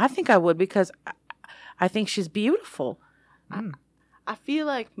 I think I would because I think she's beautiful. I feel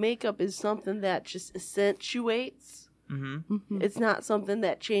like makeup is something that just accentuates. Mm-hmm. Mhm. It's not something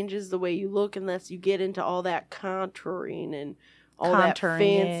that changes the way you look unless you get into all that contouring and all that Contouring,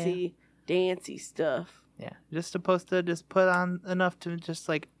 yeah. fancy, dancy stuff. Yeah. Just supposed to just put on enough to just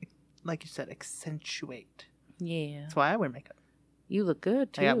like you said, accentuate. Yeah. That's why I wear makeup. You look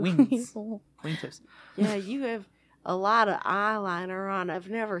good too. I got wings. Wingtips. Yeah, you have a lot of eyeliner on. I've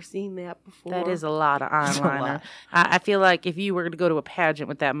never seen that before. That is a lot of That's a eyeliner. lot. I feel like if you were to go to a pageant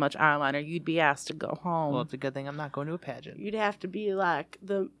with that much eyeliner, you'd be asked to go home. Well, it's a good thing I'm not going to a pageant. You'd have to be like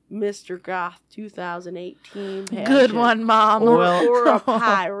the Mr. Goth 2018 pageant. Good one, Mom. Or a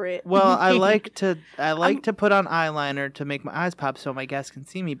pirate. Well, I like to put on eyeliner to make my eyes pop so my guests can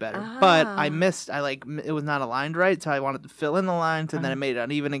see me better. But I missed. It was not aligned right, so I wanted to fill in the lines, and then it made it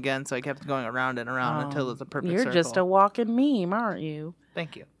uneven again. So I kept going around and around until it was a perfect You're circle. just a walking meme, aren't you?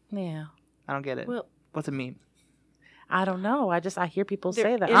 Thank you. Yeah. I don't get it. Well, What's a meme? I don't know. I hear people They're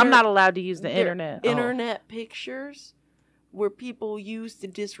say that. inter- I'm not allowed to use the they're internet. Internet pictures where people use to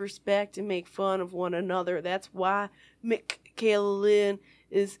disrespect and make fun of one another. That's why Debbielynn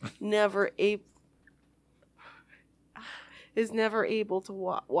is never able to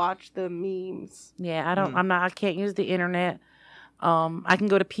watch the memes. Yeah, I don't. I can't use the internet. I can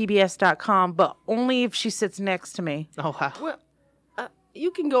go to pbs.com, but only if she sits next to me. Oh wow. Well,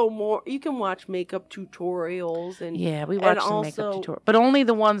 you can watch makeup tutorials and Yeah, we watch and some makeup also- tutorials, but only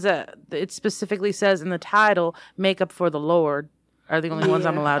the ones that it specifically says in the title, "Makeup for the Lord," are the only ones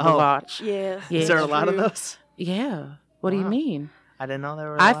I'm Yeah. allowed to Oh. watch. Yes, Yeah. Is there a that's lot of true. those? Yeah. What do you Wow. mean? I didn't know there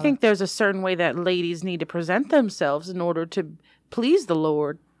were. I think there's a certain way that ladies need to present themselves in order to please the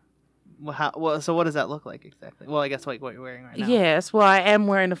Lord. So what does that look like exactly? Well, I guess like what you're wearing right now. Yes. Well, I am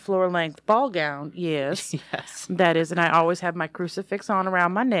wearing a floor-length ball gown. Yes. Yes. That is, and I always have my crucifix on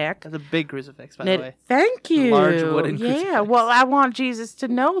around my neck. That's a big crucifix, by the way. Thank you. Large wooden Yeah. crucifix. Well, I want Jesus to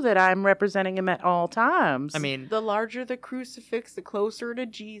know that I'm representing him at all times. I mean, The larger the crucifix, the closer to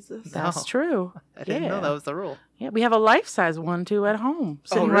Jesus. that's No. true. I didn't know that was the rule. Yeah, we have a life-size one too at home,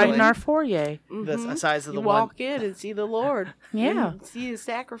 sitting right in really? our foyer. The size of You the one. walk in and see the Lord. Yeah. And see His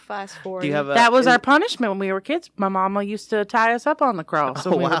sacrifice for Do you you. have a? That was is- our punishment when we were kids. My mama used to tie us up on the cross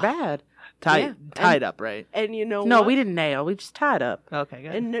when Oh, we wow. were bad. tied up, right? And you know No, what? we didn't nail. We just tied up. Okay,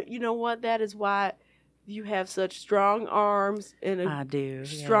 good. And you know what? That is why you have such strong arms and I a do.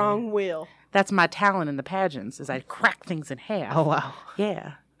 strong will. That's my talent in the pageants, is I crack things in half. Oh wow.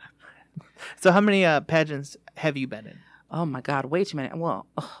 Yeah. So how many pageants have you been in? Oh my God, wait a minute. Well,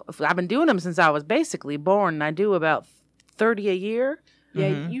 I've been doing them since I was basically born, and I do about 30 a year. Yeah,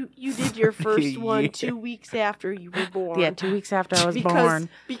 Mm-hmm. you did your first Yeah. one 2 weeks after you were born. Yeah, 2 weeks after I was because born.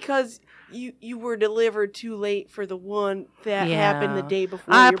 because you were delivered too late for the one that Yeah. happened the day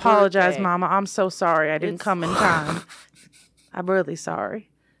before. I your apologize, birthday. Mama. I'm so sorry I didn't It's- come in time. I'm really sorry.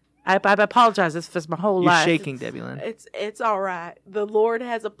 I apologize. This was my whole You're life. shaking, Debbielynn. It's all right. The Lord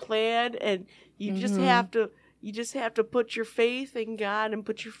has a plan, and you just have to put your faith in God and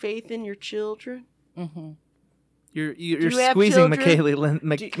put your faith in your children. Mm-hmm. You're you have squeezing children?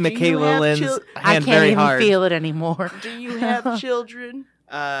 Michaela have Lynn's I hand can't very even hard. feel it anymore. Do you have children,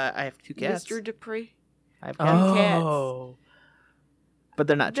 I have 2 cats. Mr. Dupree? I have cats, Oh. but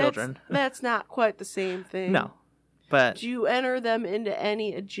they're not children. That's not quite the same thing. No, but Do you enter them into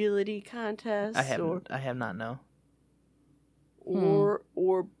any agility contests? I haven't. I have not. No.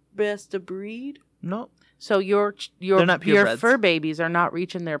 Or best of breed? No. So your They're not your purebreds. fur babies are not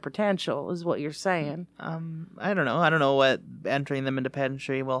reaching their potential, is what you're saying. I don't know. I don't know what entering them into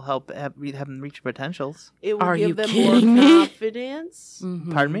pageantry will help have them reach potentials. It will Are you give them kidding more me? confidence.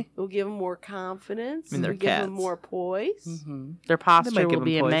 Mhm. Pardon me? It will give them more confidence. I mean, they're It will give them cats. more poise. Their That posture might give will them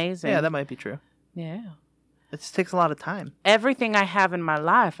be poise. amazing. Yeah, that might be true. Yeah. It just takes a lot of time. Everything I have in my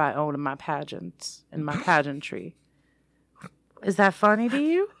life, I own in my pageants, in my pageantry. Is that funny to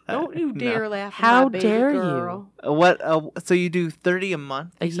you? Don't you No. dare laugh at How my baby dare girl. What? So you do 30 a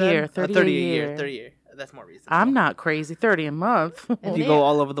month? A you said? year, 30 a 30 year. 30 a year. That's more reasonable. I'm not crazy. 30 a month. And Do you they- go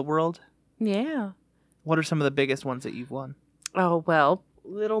all over the world? Yeah. What are some of the biggest ones that you've won? Oh, well,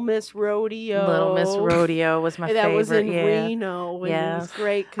 Little Miss Rodeo. Little Miss Rodeo was my And favorite. that was in yeah. Reno. And it was Yes.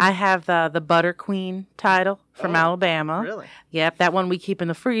 great. 'cause I have the Butter Queen title from Alabama. Really? Yep, that one we keep in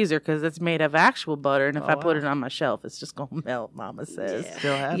the freezer because it's made of actual butter, and if Oh, I put wow. it on my shelf, it's just gonna melt. Mama says. Yeah.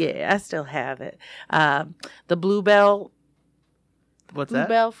 Still have it? Yeah, I still have it. The Bluebell What's that?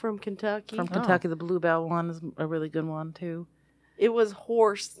 Bluebell from Kentucky. from Kentucky, the Bluebell one is a really good one too. It was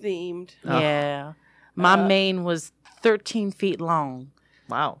horse themed. Oh. Yeah, my mane was 13 feet long.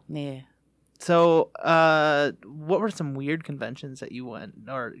 Wow. Yeah. So, what were some weird conventions that you went,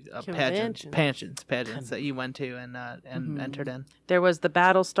 or pageants that you went to and entered in? There was the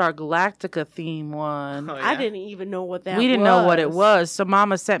Battlestar Galactica theme one. Oh, I didn't even know what that was. We didn't know what it was, so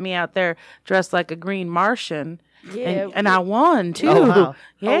Mama sent me out there dressed like a green Martian, Yeah. and I won too. Oh, wow.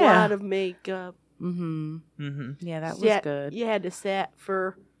 Yeah. A lot of makeup. Yeah, that was Yeah, good. You had to sit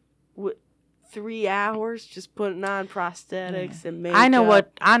for 3 hours just putting on prosthetics and makeup.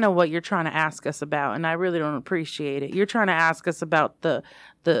 I know what you're trying to ask us about, and I really don't appreciate it. You're trying to ask us about the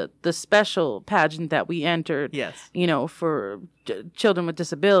special pageant that we entered. Yes. You know, for children with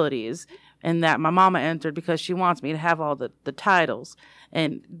disabilities, and that my mama entered because she wants me to have all the titles.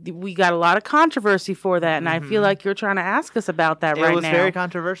 And we got a lot of controversy for that, and I feel like you're trying to ask us about that right now. It was very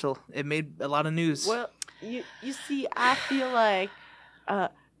controversial. It made a lot of news. Well, you see, I feel like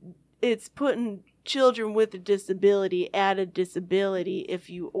it's putting children with a disability at a disability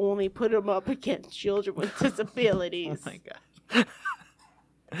if you only put them up against children with disabilities. Oh my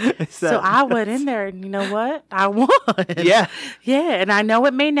god. So I went in there, and you know what? I won. Yeah. Yeah, and I know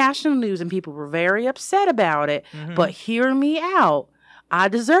it made national news, and people were very upset about it. But hear me out. I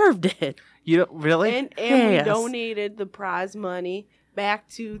deserved it. You don't really? And Yes. we donated the prize money back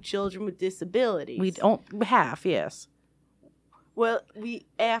to children with disabilities. We don't half, yes. Well, we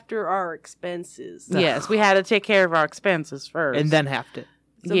after our expenses. Yes, we had to take care of our expenses first. And then halved it.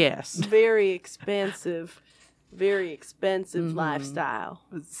 It's a yes. very expensive Mm-hmm. lifestyle.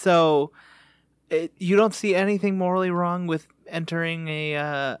 So, you don't see anything morally wrong with entering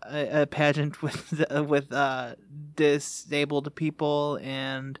a pageant with disabled people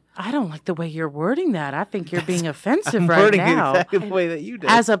and. I don't like the way you're wording that. I think you're being offensive I'm right wording it now. exactly the way that you did.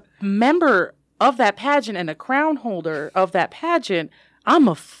 As a member of that pageant and a crown holder of that pageant, I'm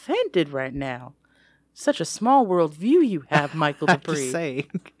offended right now. Such a small world view you have, Michael I'm Dupree. just saying.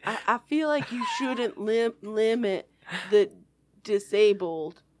 I feel like you shouldn't limit the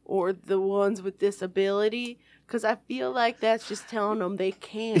disabled or the ones with disability because I feel like that's just telling them they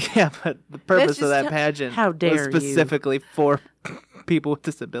can't. Yeah, but the purpose of just that pageant How dare was you. specifically for people with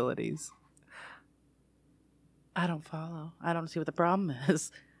disabilities. I don't follow. I don't see what the problem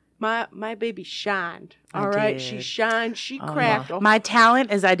is. My baby shined. I All right, she did. shined. She Oh, cracked. my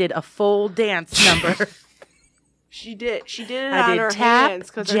talent is I did a full dance number. She did it I on did her tap,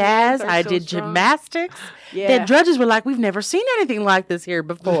 hands. 'Cause her jazz, hands are I so did strong. gymnastics. Yeah. The judges were like, we've never seen anything like this here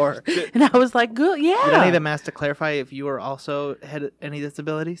before. And I was like, good, yeah. Did any of them ask to clarify if you were also had any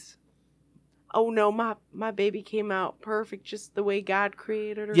disabilities? Oh no, my baby came out perfect, just the way God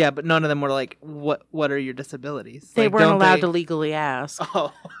created her. Yeah, but none of them were like, "What are your disabilities?" They Like, weren't don't allowed they- to legally ask.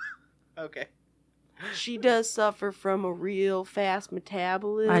 Oh, okay. She does suffer from a real fast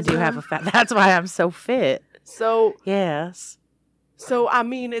metabolism. I do have a fat. That's why I'm so fit. So Yes. I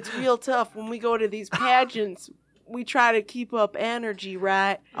mean, it's real tough when we go to these pageants. We try to keep up energy,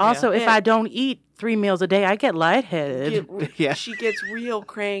 right? Also, if And I don't eat 3 meals a day, I get lightheaded. Yeah. She gets real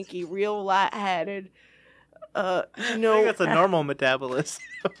cranky, real lightheaded. You I think know, that's a normal metabolism.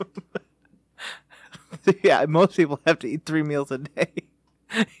 Yeah, most people have to eat 3 meals a day.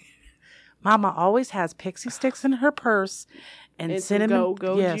 Mama always has pixie sticks in her purse and And some cinnamon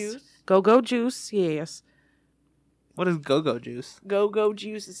go-go yes. juice. Go-go juice, yes. What is go-go juice? go-go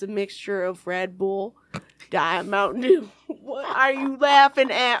juice is a mixture of Red Bull, Diet Mountain Dew. What are you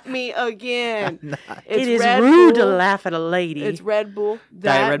laughing at me again? Nah. It's It is Red rude to Bull. laugh at a lady. It's Red Bull,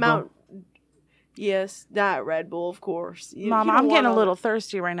 Diet Red Bull? Mountain. Yes, not Red Bull, of course. Mama, I'm getting a little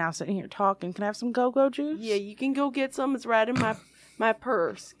thirsty right now sitting here talking. Can I have some go-go juice? Yeah, you can go get some. It's right in my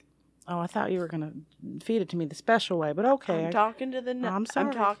purse. Oh, I thought you were going to feed it to me the special way, but okay. I'm talking to the I'm sorry.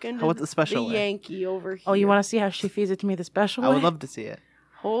 I'm talking to What's the special way? Yankee over here. Oh, you want to see how she feeds it to me the special way? I would love to see it.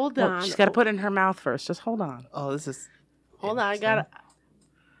 Hold Well, on. she's got to put it in her mouth first. Just hold on. Oh, this is. Hold on, I gotta.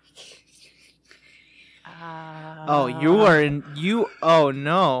 Oh, you are in. You. Oh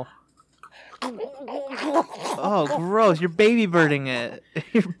no. Oh, gross! You're baby birding it.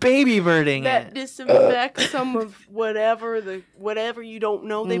 You're baby birding That it. disinfects some of whatever you don't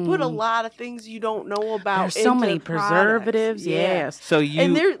know. They put a lot of things you don't know about. There's so into many products. preservatives. Yeah. Yes. So you.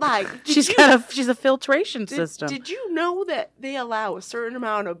 And they're like, She's a filtration system. Did you know that they allow a certain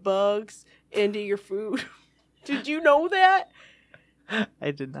amount of bugs into your food? Did you know that?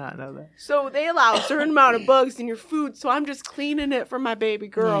 I did not know that. So they allow a certain amount of bugs in your food. So I'm just cleaning it for my baby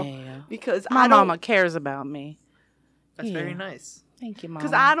girl because My mama cares about me. That's very nice. Thank you, Mama.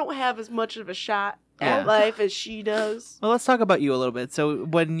 Because I don't have as much of a shot at life as she does. Well, let's talk about you a little bit. So,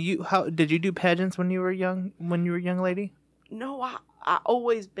 how did you do pageants when you were young? When you were a young lady? No, I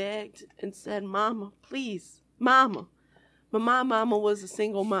always begged and said, "Mama, please, Mama." But my mama was a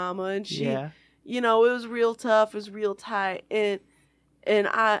single mama, and she, you know, it was real tough. It was real tight, and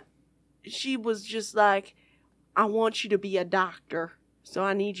she was just like, "I want you to be a doctor, so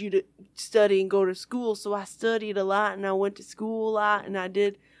I need you to study and go to school." So I studied a lot, and I went to school a lot, and I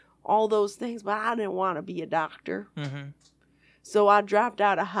did all those things, but I didn't want to be a doctor. Mm-hmm. So I dropped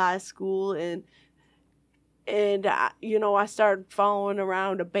out of high school, and I, you know, I started following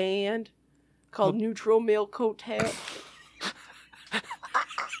around a band called Neutral Milk Coat Thatch.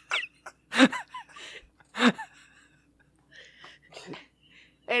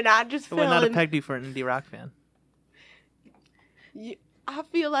 And I just I would not have pegged you for an indie rock fan. I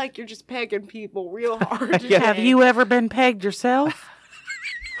feel like you're just pegging people real hard. Have you ever been pegged yourself?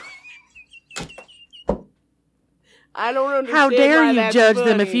 I don't understand. How dare why you that's judge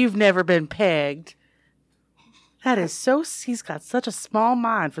them if funny. you've never been pegged? That is so. He's got such a small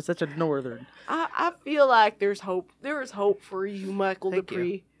mind for such a northern. I feel like there's hope. There is hope for you, Michael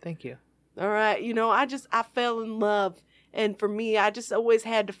Dupree. Thank you. All right, you know, I fell in love, and for me, I just always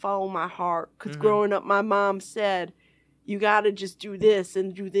had to follow my heart. Because growing up, my mom said, "You got to just do this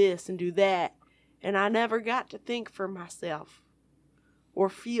and do this and do that," and I never got to think for myself or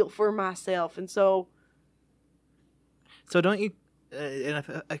feel for myself, and so. So don't you?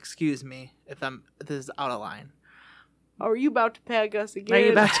 Excuse me if this is out of line. Are you about to peg us again? Are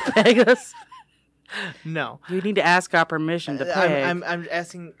you about to peg us? No. You need to ask our permission to peg. I'm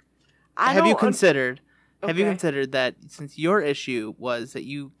asking. Have you considered that since your issue was that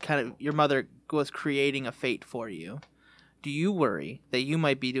your mother was creating a fate for you, do you worry that you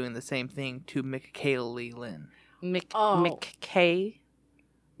might be doing the same thing to Debbielynn?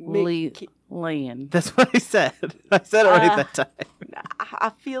 Lynn. That's what I said. I said it right that time.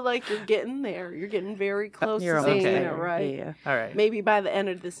 I feel like you're getting there. You're getting very close You're to saying okay. it right. Yeah. All right. Maybe by the end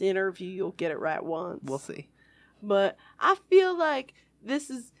of this interview, you'll get it right once. We'll see. But I feel like this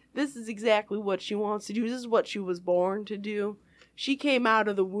is exactly what she wants to do. This is what she was born to do. She came out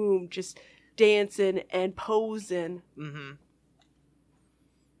of the womb just dancing and posing. Mm-hmm.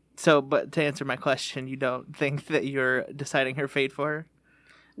 So, but to answer my question, you don't think that you're deciding her fate for her?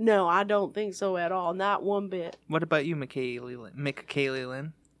 No, I don't think so at all. Not one bit. What about you,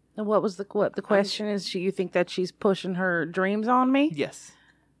 Debbielynn? And what was the question? Is you think that she's pushing her dreams on me? Yes.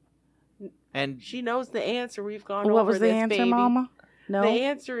 And She knows the answer. We've gone over What was the this, answer, baby. Mama? No. The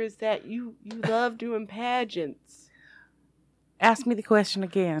answer is that you love doing pageants. Ask me the question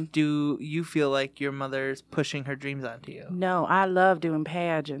again. do you feel like your mother's pushing her dreams onto you? No, I love doing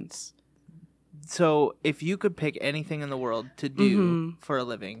pageants. So, if you could pick anything in the world to do for a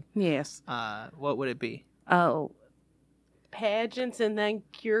living, Yes. what would it be? Oh, Pageants and then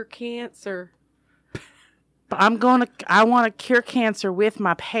cure cancer. but I want to cure cancer with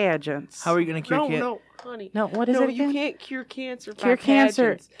my pageants. How are you going to cure cancer? No, honey. No, what is it again? You can't cure cancer. Cure by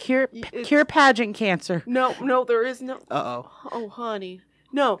cancer. pageants. Cure pageant cancer. No, there is no. Uh-oh. Oh, honey.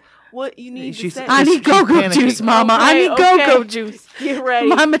 No, what you need to say. I need go-go panicking. juice, Mama. I need go-go juice. Get ready.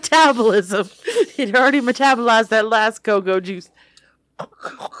 My metabolism. It already metabolized that last go-go juice.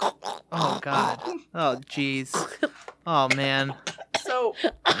 Oh, God. Oh, jeez. Oh, man. So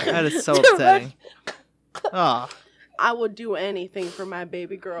That is so upsetting. Oh. I would do anything for my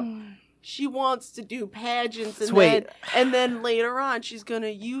baby girl. she wants to do pageants, and Sweet. then later on she's gonna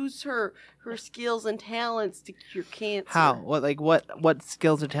use her skills and talents to cure cancer. How? What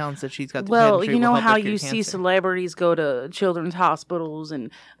skills or talents that she's got to Well, pageantry you know will help how her cure you see cancer? celebrities go to children's hospitals and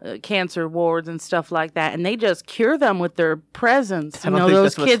cancer wards and stuff like that, and they just cure them with their presence. I You don't know, think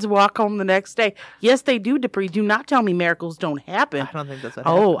those that's what- kids walk home the next day. Yes, they do, Dupree. Do not tell me miracles don't happen. I don't think that's what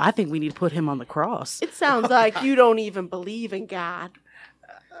Oh, happened. I think we need to put him on the cross. It sounds like you don't even believe in God.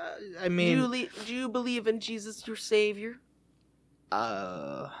 I mean, Do you believe in Jesus, your Savior?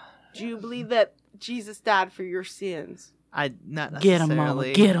 uh, Do you believe that Jesus died for your sins? not Get 'em, Mama,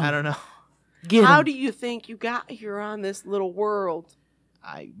 necessarily. get 'em. I don't know. Get How him. do you think you got here on this little world?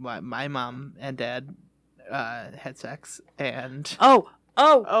 My mom and dad had sex, and Oh,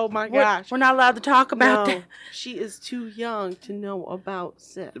 Oh my gosh. we're not allowed to talk about No, that. she is too young to know about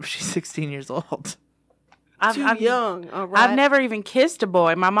sex. she's 16 years old. Too young, all right? I've never even kissed a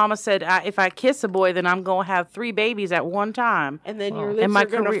boy. My mama said if I kiss a boy, then I'm gonna have 3 babies at one time. And then Well, your and lips my are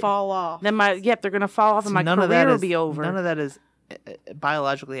going to career- fall off. Then they're gonna fall off, and my None of that career will is be over. None of that is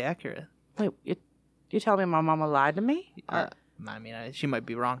biologically accurate. Wait, you tell me my mama lied to me? I mean, she might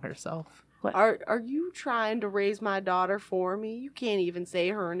be wrong herself. Are you trying to raise my daughter for me? You can't even say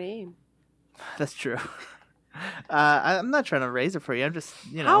her name. That's true. I'm not trying to raise her for you. I'm just,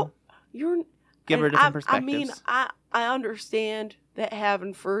 How? You're give her and different I mean, perspectives. I understand that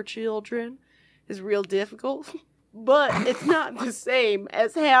having fur children is real difficult, but it's not the same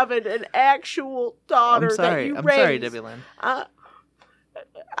as having an actual daughter that you I'm raise. sorry, Debbielynn.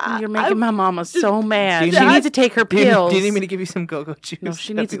 You're making my mama so mad. Do She you needs to take her pills. Do you need me to give you some go-go juice? No,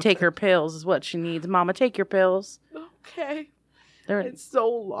 she needs to take her pills. Is what she needs. Mama, take your pills. Okay. They're It's so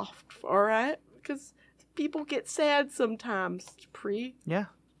loft, all right? Because people get sad sometimes, Pre. Yeah.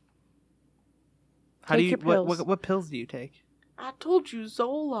 How Take do you? your pills. What pills do you take? I told you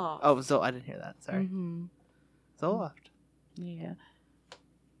Zoloft. Oh, I didn't hear that. Sorry. Mhm. Zoloft. Yeah.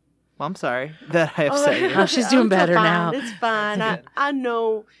 Well, I'm sorry that I upset you. Oh, she's doing It's better fine. now. It's fine. Good. I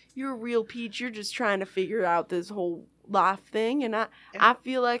know you're a real peach. You're just trying to figure out this whole life thing, and I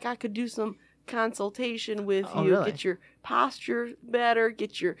feel like I could do some consultation with Oh, you, really? get your posture better,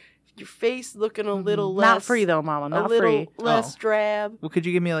 get your face looking a little less Not free though, Mama. a Not little free. less Oh. drab. Well, could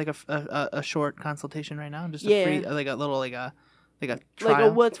you give me like a short consultation right now? Just a Yeah. free, like a little, like a trial. Like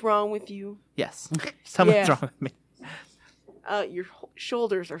a what's wrong with you? Yes. Tell me what's Yeah. wrong with me. Your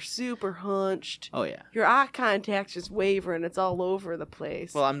shoulders are super hunched. Oh yeah. Your eye contact's just wavering. It's all over the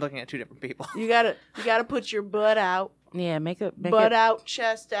place. Well, I'm looking at 2 different people. you gotta put your butt out, Yeah, make it. butt out,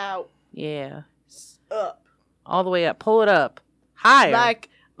 chest out, Yeah, up. all the way up. Pull it up. Higher.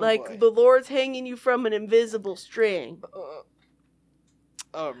 Like boy. the Lord's hanging you from an invisible string.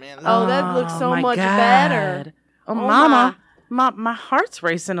 Oh man. Oh, that looks so my much God. better. Oh, Oh, Mama. My heart's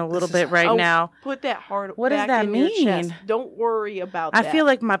racing a little This is- bit right Oh, now. Put that heart What does back that in your mean? chest. Don't worry about I that. feel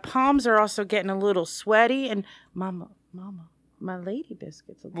like my palms are also getting a little sweaty, and Mama, my lady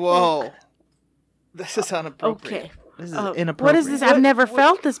biscuits. Whoa. This is inappropriate. Okay. This is What inappropriate. What is this? I've never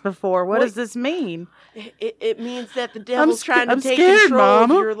felt this before. What what- does this mean? It means that the devil's trying to I'm take scared, control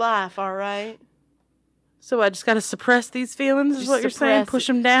Mama. of your life, all right? So I just got to suppress these feelings, is Just what you're saying? suppress Push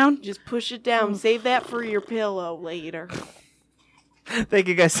it. them down? Just push it down. Save that for your pillow later. Thank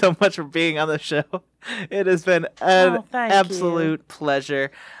you guys so much for being on the show. It has been an Oh, thank absolute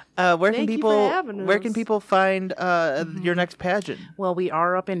pleasure. Where can Thank you for people having Where can us. people find your next pageant? Well, we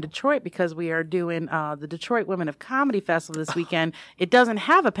are up in Detroit because we are doing the Detroit Women of Comedy Festival this weekend. It doesn't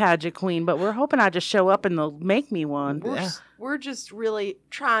have a pageant queen, but we're hoping I just show up and they'll make me one. We're just really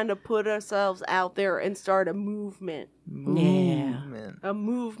trying to put ourselves out there and start a movement. Movement. A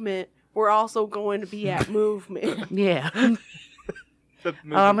movement. We're also going to be at movement. Yeah. The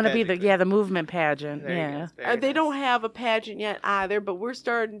I'm going to be pageant. the movement pageant. There you go. Yeah. It's very They nice. don't have a pageant yet either, but we're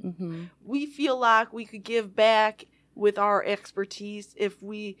starting. Mm-hmm. We feel like we could give back with our expertise if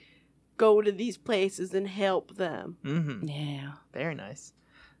we go to these places and help them. Mm-hmm. Yeah. Very nice.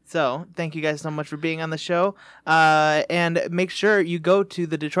 So, thank you guys so much for being on the show. And make sure you go to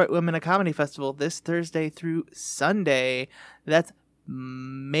the Detroit Women of Comedy Festival this Thursday through Sunday. That's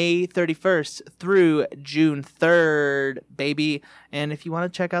May 31st through June 3rd, baby. And if you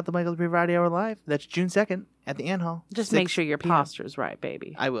want to check out the Michael Dupree Variety Hour live, that's June 2nd at the Ant Hall. Just make 6 sure your p.m. posture's right,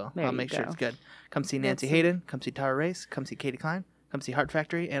 baby. I will. There I'll you make sure go. it's good. Come see Nancy That's it. Hayden. Come see Tara Race. Come see Katie Klein. Come see Heart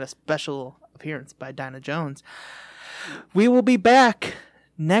Factory. And a special appearance by Dinah Jones. We will be back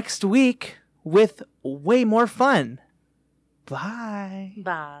next week with way more fun. Bye.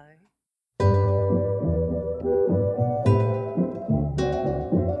 Bye.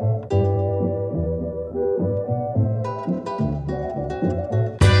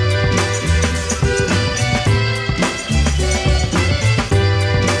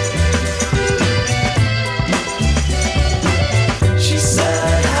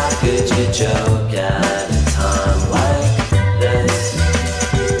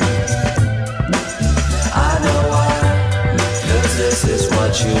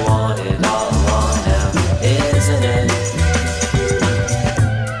 wanted all along now, isn't it?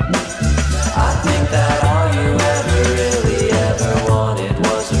 I think that all you ever really ever wanted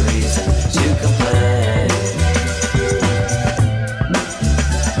was a reason to complain.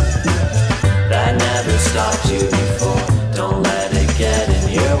 That never stopped you before, don't let it get in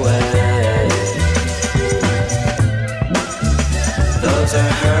your way. Those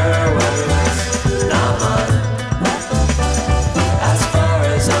are her words, not mine. As far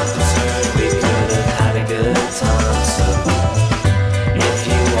as I'm concerned, we could have had a good time. So if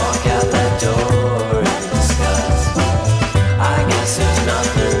you walk out that door in disgust, I guess there's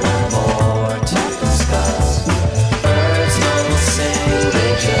nothing more to discuss. Birds don't sing,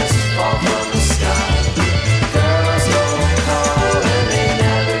 they just fall from the sky. Girls don't call and they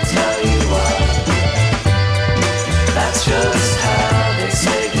never tell you why. That's just how they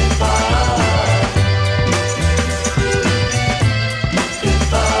say goodbye.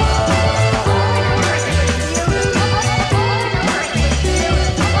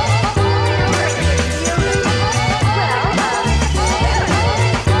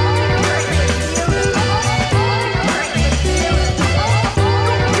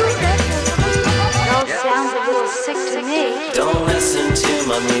 All sounds a little sick to me. Don't listen to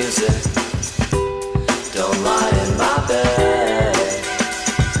my music. Don't lie in my bed.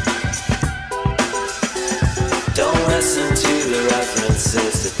 Don't listen to the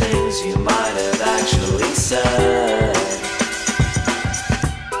references to things you might have actually said.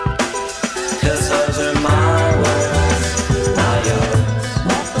 'Cause those are my words, not yours.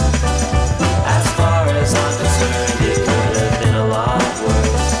 As far as I'm concerned, it could have been a lot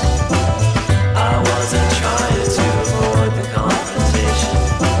worse. I wasn't trying to avoid the confrontation.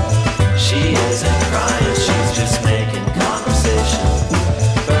 She isn't crying, she's just making conversation.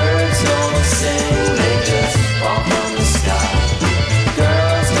 Birds don't sing, they just fall from the sky.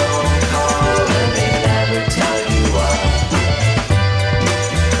 Girls don't call and they never tell you why.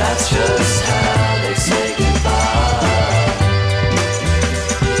 That's just how they say goodbye.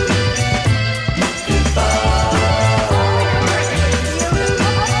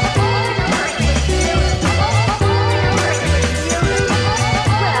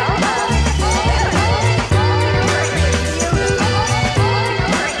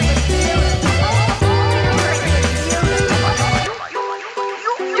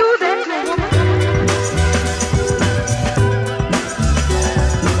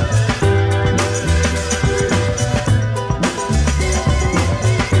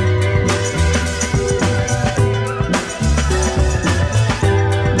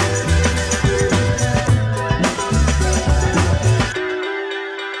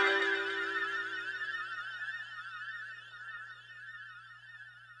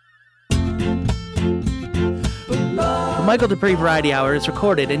 The Michael Dupree Variety Hour is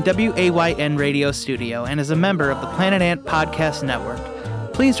recorded in WAYN Radio Studio and is a member of the Planet Ant Podcast Network.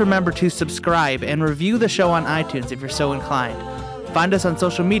 Please remember to subscribe and review the show on iTunes if you're so inclined. Find us on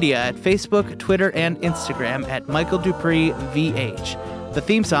social media at Facebook, Twitter, and Instagram at Michael Dupree VH. The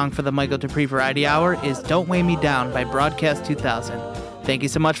theme song for the Michael Dupree Variety Hour is Don't Weigh Me Down by Broadcast 2000. Thank you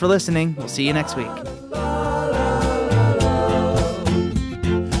so much for listening. We'll see you next week.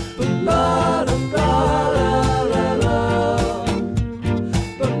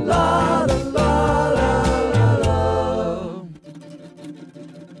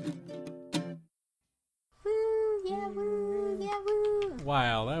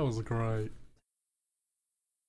 Wow, that was great.